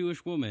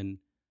non-Jewish woman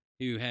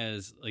who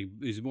has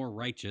who's more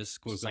righteous.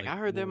 She's like, I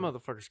heard them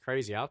motherfuckers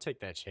crazy. I'll take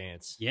that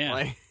chance.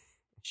 Yeah,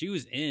 she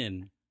was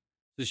in.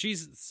 So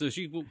she's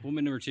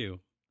woman number two.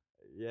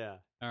 Yeah.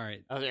 All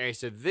right. Okay.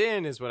 So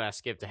then is what I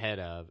skipped ahead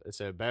of.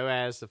 So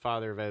Boaz, the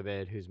father of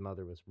Obed, whose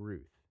mother was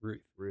Ruth.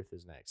 Ruth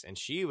is next, and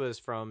she was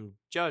from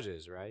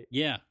Judges, right?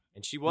 Yeah.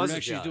 And she was a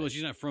judge. Well,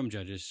 she's not from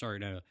Judges. Sorry,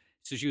 no.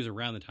 So she was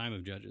around the time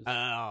of Judges.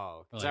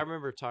 Oh, because I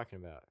remember talking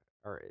about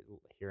or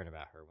hearing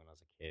about her when I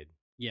was a kid.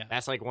 Yeah.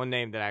 That's like one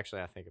name that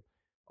actually I think of.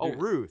 Oh,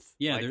 Ruth.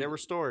 Yeah. Like there were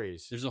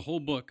stories. There's a whole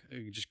book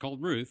just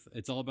called Ruth.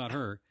 It's all about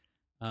her.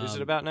 Who's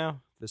it about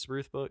now? This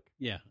Ruth book?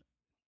 Yeah.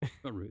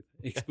 About Ruth.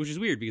 Which is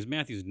weird because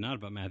Matthew's not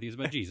about Matthew. It's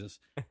about Jesus.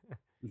 But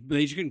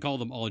they just couldn't call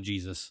them all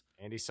Jesus.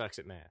 Andy sucks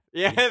at math.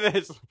 Yeah.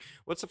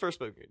 What's the first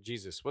book?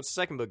 Jesus. What's the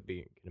second book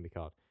going to be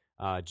called?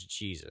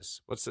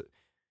 Jesus.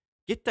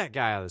 get that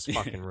guy out of this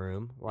fucking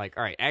room. Like,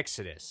 all right,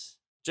 Exodus.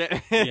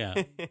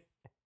 Yeah.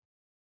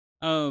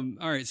 All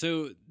right.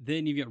 So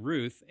then you've got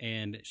Ruth,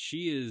 and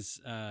she is.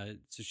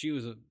 So she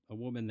was a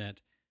woman that.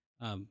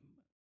 All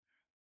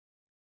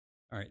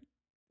right.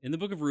 In the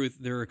book of Ruth,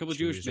 there are a couple of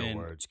Jewish men.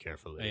 words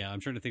carefully. Yeah,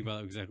 I'm trying to think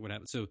about exactly what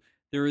happened. So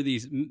there were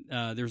these.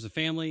 There was a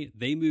family.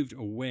 They moved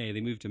away.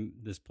 They moved to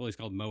this place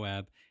called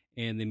Moab,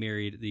 and they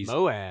married these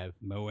Moab.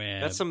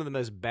 Moab. That's some of the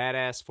most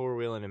badass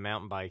four-wheeling and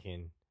mountain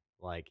biking,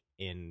 like,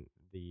 in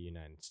the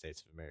United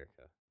States of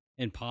America.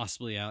 And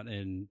possibly out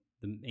in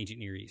the ancient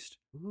Near East.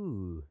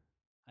 Ooh.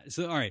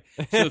 So all right.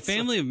 So a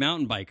family of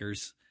mountain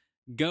bikers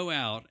go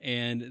out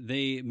and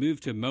they move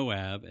to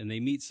Moab, and they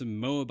meet some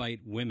Moabite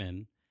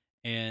women,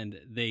 and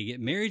they get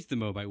married to the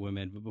Moabite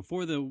women. But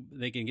before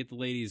they can get the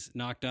ladies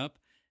knocked up,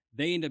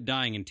 they end up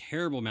dying in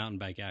terrible mountain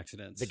bike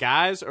accidents. The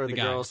guys or The the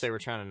guys. girls they were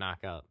trying to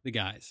knock up? The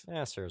guys.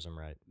 Yeah, serves them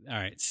right. All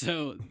right.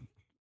 So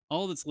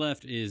all that's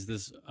left is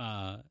this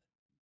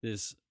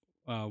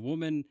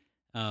woman,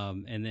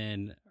 and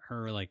then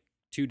her like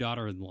two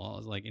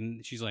daughter-in-laws. Like,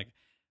 and she's like,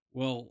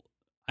 well,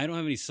 I don't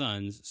have any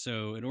sons,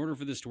 so in order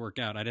for this to work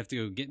out, I'd have to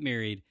go get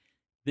married,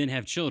 then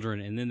have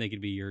children, and then they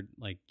could be your,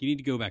 like, you need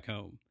to go back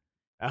home.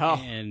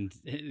 Oh, And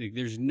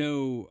there's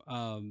no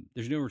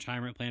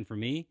retirement plan for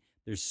me.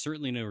 There's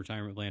certainly no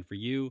retirement plan for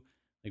you.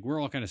 Like, we're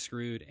all kind of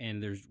screwed,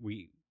 and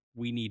we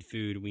need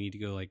food. We need to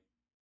go like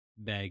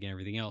beg and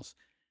everything else.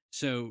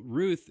 So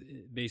Ruth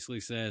basically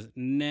says,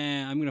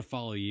 nah, I'm going to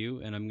follow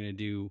you, and I'm going to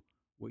do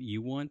what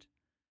you want.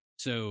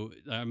 So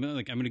I'm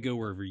going to go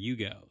wherever you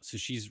go. So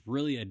she's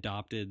really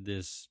adopted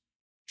this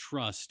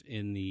trust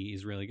in the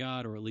Israeli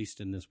God, or at least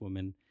in this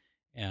woman,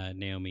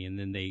 Naomi. And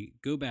then they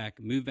move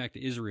back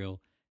to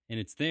Israel, and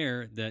it's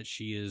there that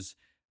she is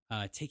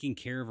taking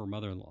care of her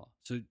mother-in-law.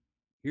 So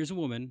here's a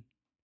woman,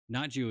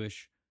 not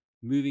Jewish,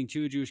 moving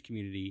to a Jewish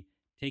community,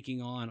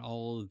 taking on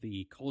all of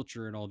the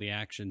culture and all the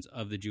actions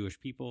of the Jewish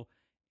people,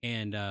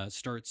 and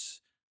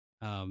starts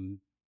kind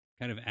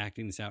of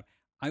acting this out.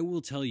 I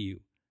will tell you,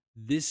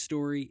 this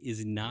story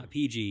is not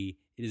PG.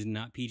 It is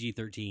not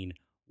PG-13.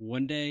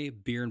 One day,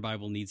 Beer and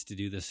Bible needs to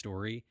do this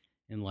story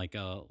in like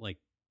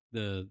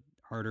the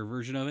harder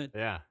version of it.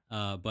 yeah.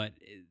 But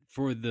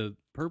for the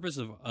purpose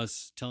of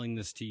us telling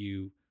this to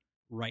you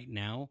right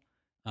now,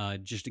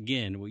 just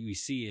again, what we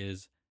see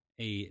is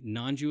a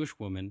non-Jewish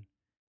woman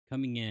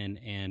coming in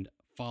and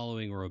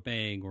following or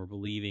obeying or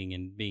believing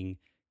and being,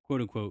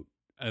 quote unquote,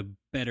 a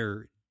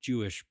better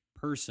Jewish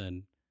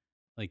person,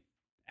 like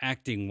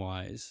acting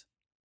wise.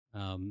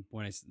 And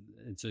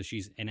so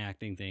she's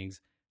enacting things.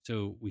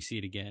 So we see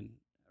it again,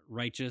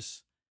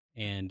 righteous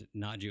and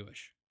not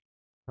Jewish.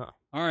 Huh.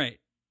 All right.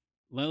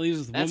 That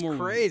leaves us with That's one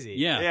more. crazy.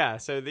 Yeah. Yeah.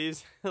 So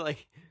these,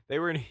 like, they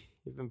weren't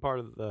even part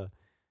of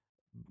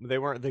they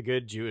weren't the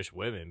good Jewish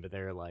women, but they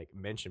were like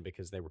mentioned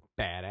because they were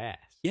badass.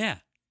 Yeah.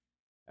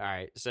 All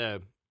right. So,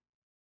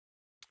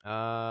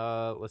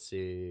 let's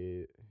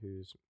see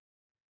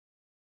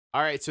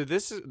all right. So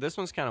this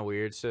one's kind of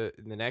weird. So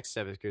in the next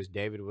step, it goes,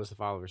 David was the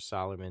father of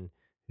Solomon,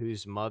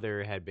 whose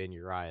mother had been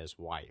Uriah's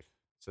wife.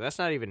 So that's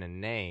not even a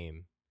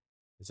name.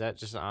 Is that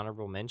just an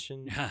honorable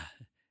mention?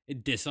 A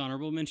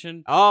dishonorable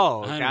mention.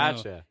 Oh, I don't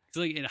gotcha. know. It's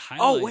like it Oh,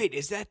 highlights. wait,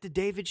 is that the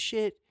David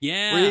shit?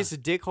 Yeah. Where he's a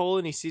dickhole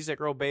and he sees that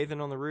girl bathing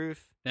on the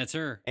roof, That's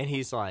her. and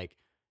he's like,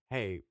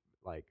 hey,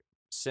 like,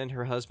 send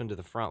her husband to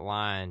the front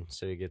line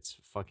so he gets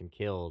fucking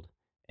killed,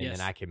 and Yes.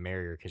 then I can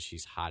marry her because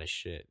she's hot as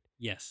shit.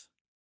 Yes.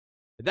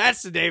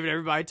 That's the David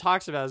everybody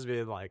talks about as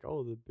being like,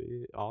 oh, the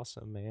big,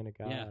 awesome man of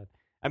God. Yeah.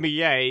 I mean,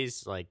 yeah,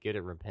 he's like good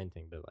at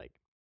repenting, but like,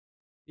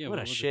 Yeah. what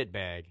a was it? shit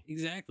bag.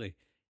 Exactly.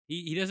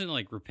 He doesn't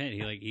like repent.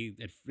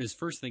 His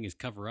first thing is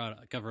cover up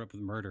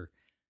with murder.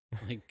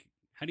 Like,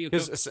 how do you?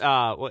 Because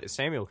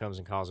Samuel comes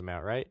and calls him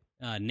out, right?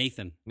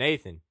 Nathan.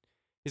 Nathan.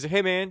 He's like,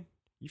 hey man,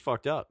 you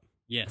fucked up.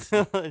 Yes.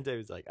 And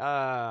David's like,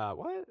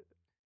 what?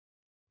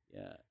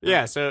 Yeah.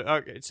 Yeah, so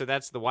okay, so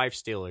that's the wife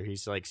stealer.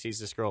 He's like sees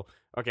this girl.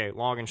 Okay,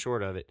 long and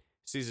short of it,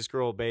 sees this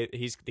girl.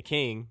 He's the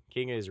king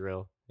of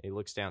Israel. He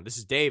looks down. This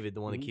is David, the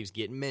one that keeps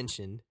getting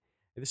mentioned.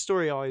 The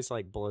story always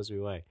like blows me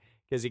away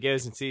because he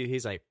goes and sees.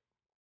 He's like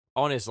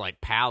on his like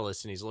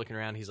palace, and he's looking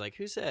around. He's like,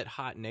 who's that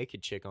hot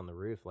naked chick on the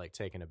roof, like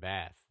taking a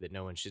bath that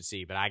no one should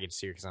see, but I get to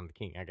see her because I'm the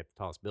king. I got the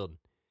tallest building.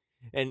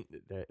 And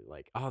they're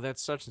like, oh,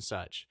 that's such and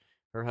such.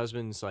 Her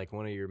husband's like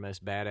one of your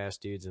most badass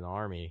dudes in the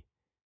army,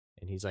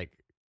 and he's like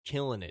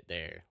killing it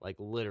there, like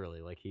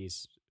literally, like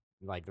he's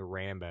like the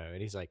Rambo.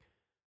 And he's like,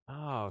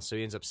 oh, so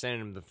he ends up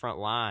sending him to the front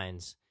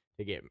lines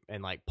to get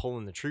and like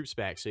pulling the troops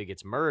back so he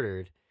gets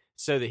murdered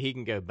so that he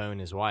can go bone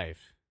his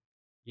wife.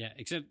 Yeah,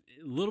 except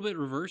a little bit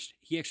reversed.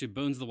 He actually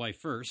bones the wife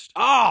first.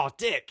 Oh,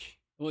 dick!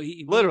 Well,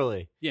 he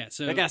Literally, Yeah.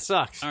 So that guy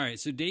sucks. All right.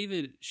 So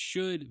David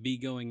should be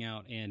going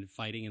out and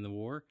fighting in the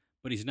war,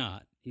 but he's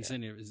not. He's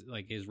sending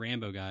like his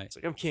Rambo guy. It's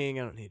like, I'm king.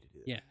 I don't need to do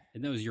that. Yeah,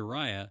 and that was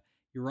Uriah.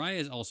 Uriah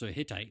is also a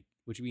Hittite,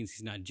 which means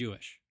he's not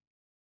Jewish.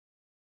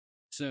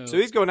 So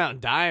he's going out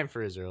and dying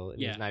for Israel,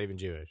 and Yeah. he's not even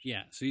Jewish.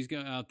 yeah, so he's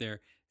out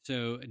there.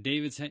 So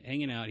David's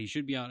hanging out. He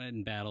should be out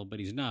in battle, but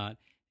he's not.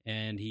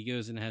 and he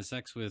goes and has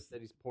sex with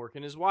That he's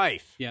porking his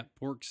wife. he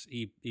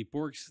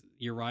porks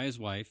Uriah's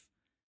wife,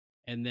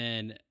 and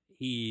then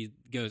he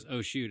goes,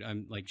 oh shoot,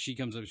 I'm like, she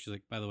comes up, she's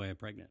like, by the way, I'm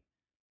pregnant.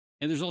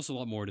 And there's also a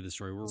lot more to the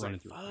story. We're It's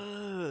running like,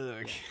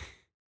 through. fuck.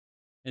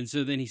 And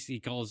so then he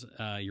calls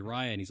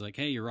Uriah, and he's like,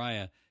 hey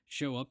Uriah,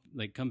 show up,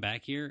 like come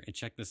back here and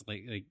check this,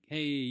 like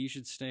hey, you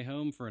should stay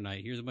home for a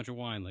night. Here's a bunch of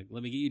wine, like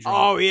let me get you drunk.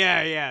 Oh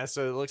yeah.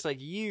 So it looks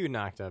like you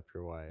knocked up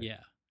your wife.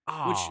 Yeah.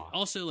 Oh. Which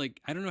also, like,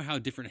 I don't know how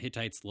different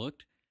Hittites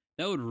looked.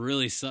 That would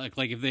really suck.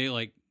 Like if they,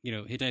 like, you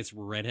know, Hittites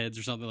were redheads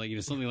or something, like, you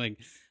know, something like,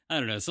 I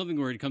don't know, something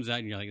where it comes out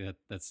and you're like,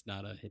 that's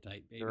not a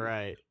Hittite baby.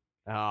 Right.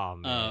 Oh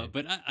man.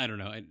 But I don't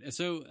know.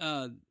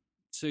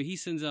 So he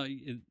sends out,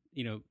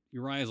 you know,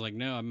 Uriah's like,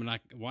 no, I'm not.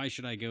 Why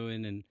should I go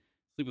in and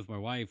sleep with my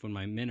wife when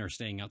my men are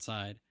staying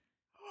outside?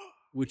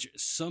 Which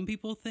some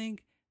people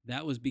think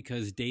that was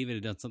because David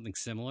had done something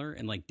similar,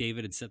 and like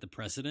David had set the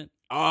precedent.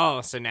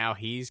 Oh, so now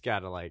he's got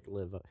to like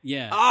live up.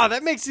 Yeah. Oh,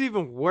 that makes it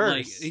even worse.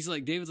 Like, he's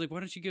like, David's like, why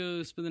don't you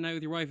go spend the night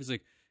with your wife? He's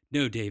like,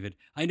 no, David,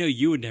 I know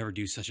you would never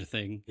do such a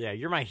thing. Yeah,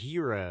 you're my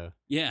hero.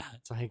 Yeah.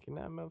 It's like,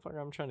 nah, motherfucker,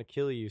 I'm trying to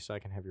kill you so I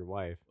can have your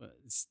wife.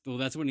 Well,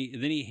 that's when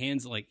he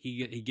hands, like,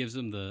 he gives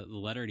him the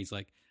letter, and he's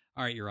like,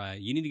 all right, Uriah,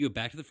 you need to go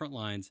back to the front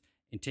lines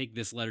and take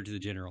this letter to the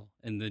general.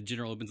 And the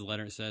general opens the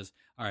letter and says,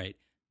 all right,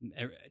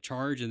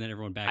 charge, and then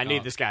everyone back off. I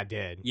need this guy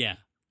dead. Yeah.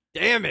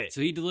 Damn it.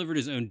 So he delivered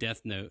his own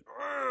death note.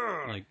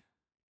 Like,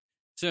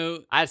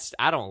 so I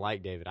don't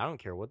like David. I don't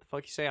care what the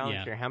fuck you say. I don't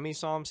Yeah. care how many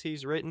psalms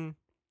he's written.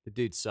 The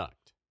dude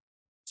sucked.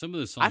 some of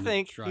the I songs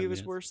think drive he me was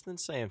nuts. worse than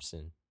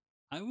Samson.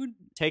 I would,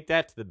 Take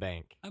that to the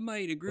bank. I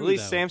might agree At with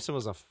least that one. Samson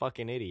was a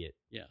fucking idiot.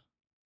 Yeah.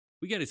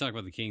 We got to talk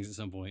about the Kings at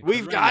some point.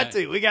 We've But got right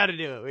to. We got to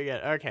do it. We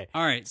got okay. Now,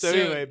 all right. So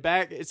anyway,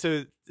 back.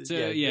 So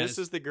yeah, this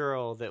is the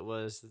girl that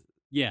was.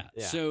 Yeah.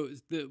 Yeah. So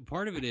the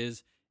part of it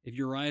is, if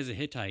Uriah is a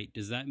Hittite,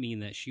 does that mean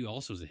that she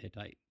also is a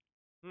Hittite?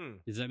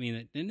 Does that mean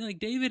that, and like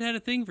David had a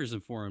thing for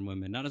some foreign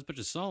women, not as much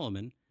as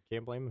Solomon,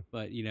 Can't blame him.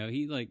 but you know,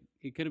 he, like,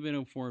 it could have been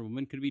a foreign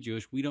woman, could be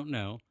Jewish. We don't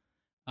know.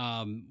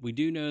 We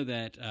do know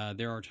that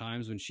there are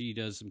times when she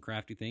does some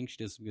crafty things.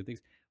 She does some good things.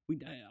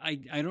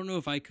 I don't know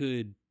if I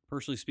could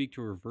personally speak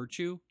to her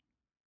virtue.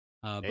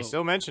 They But,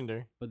 still mentioned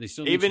her. but they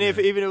still Even if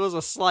mention her. it was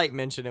a slight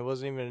mention, it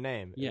wasn't even a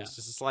name. Yeah. It was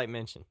just a slight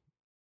mention.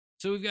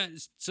 So we've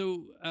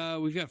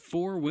got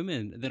 4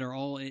 women that are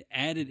all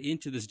added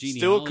into this genealogy.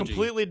 Still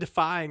completely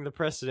defying the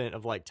precedent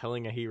of like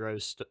telling a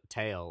hero's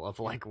tale of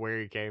like where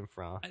he came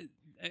from.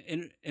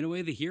 In a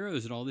way, the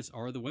heroes in all this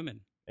are the women.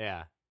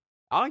 Yeah.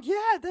 Oh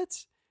yeah,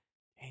 that's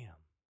damn.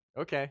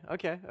 Okay.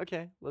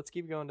 Let's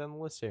keep going down the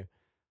list here.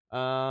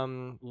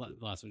 The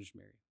last one, just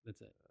Mary. That's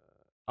it.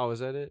 Oh, is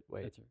that it?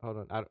 Wait, That's her.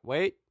 hold on.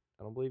 Wait,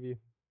 I don't believe you.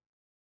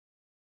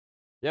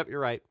 Yep, you're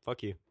right.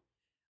 Fuck you.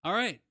 All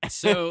right.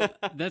 So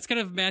that's kind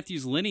of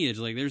Matthew's lineage.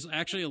 Like, there's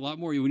actually a lot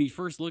more. When you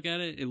first look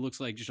at it, it looks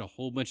like just a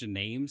whole bunch of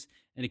names,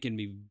 and it can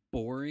be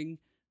boring.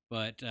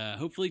 But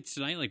hopefully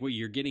tonight, like, what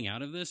you're getting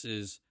out of this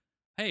is,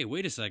 hey,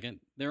 wait a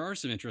second. There are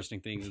some interesting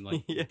things in,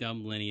 like, Yeah.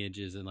 dumb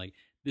lineages, and, like,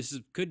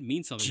 could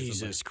mean something to somebody.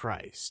 Jesus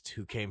Christ,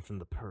 who came from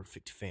the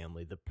perfect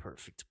family, the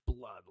perfect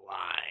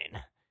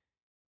bloodline,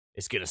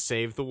 is gonna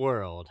save the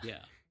world.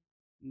 Yeah.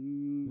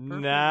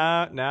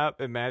 No.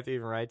 And Matthew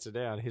even writes it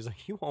down. He's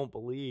like, you won't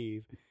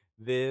believe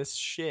this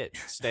shit.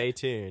 Stay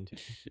tuned.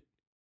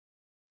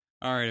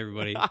 All right,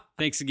 everybody.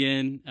 Thanks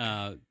again.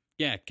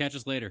 Yeah, catch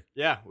us later.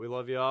 Yeah, we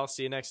love you all.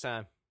 See you next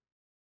time.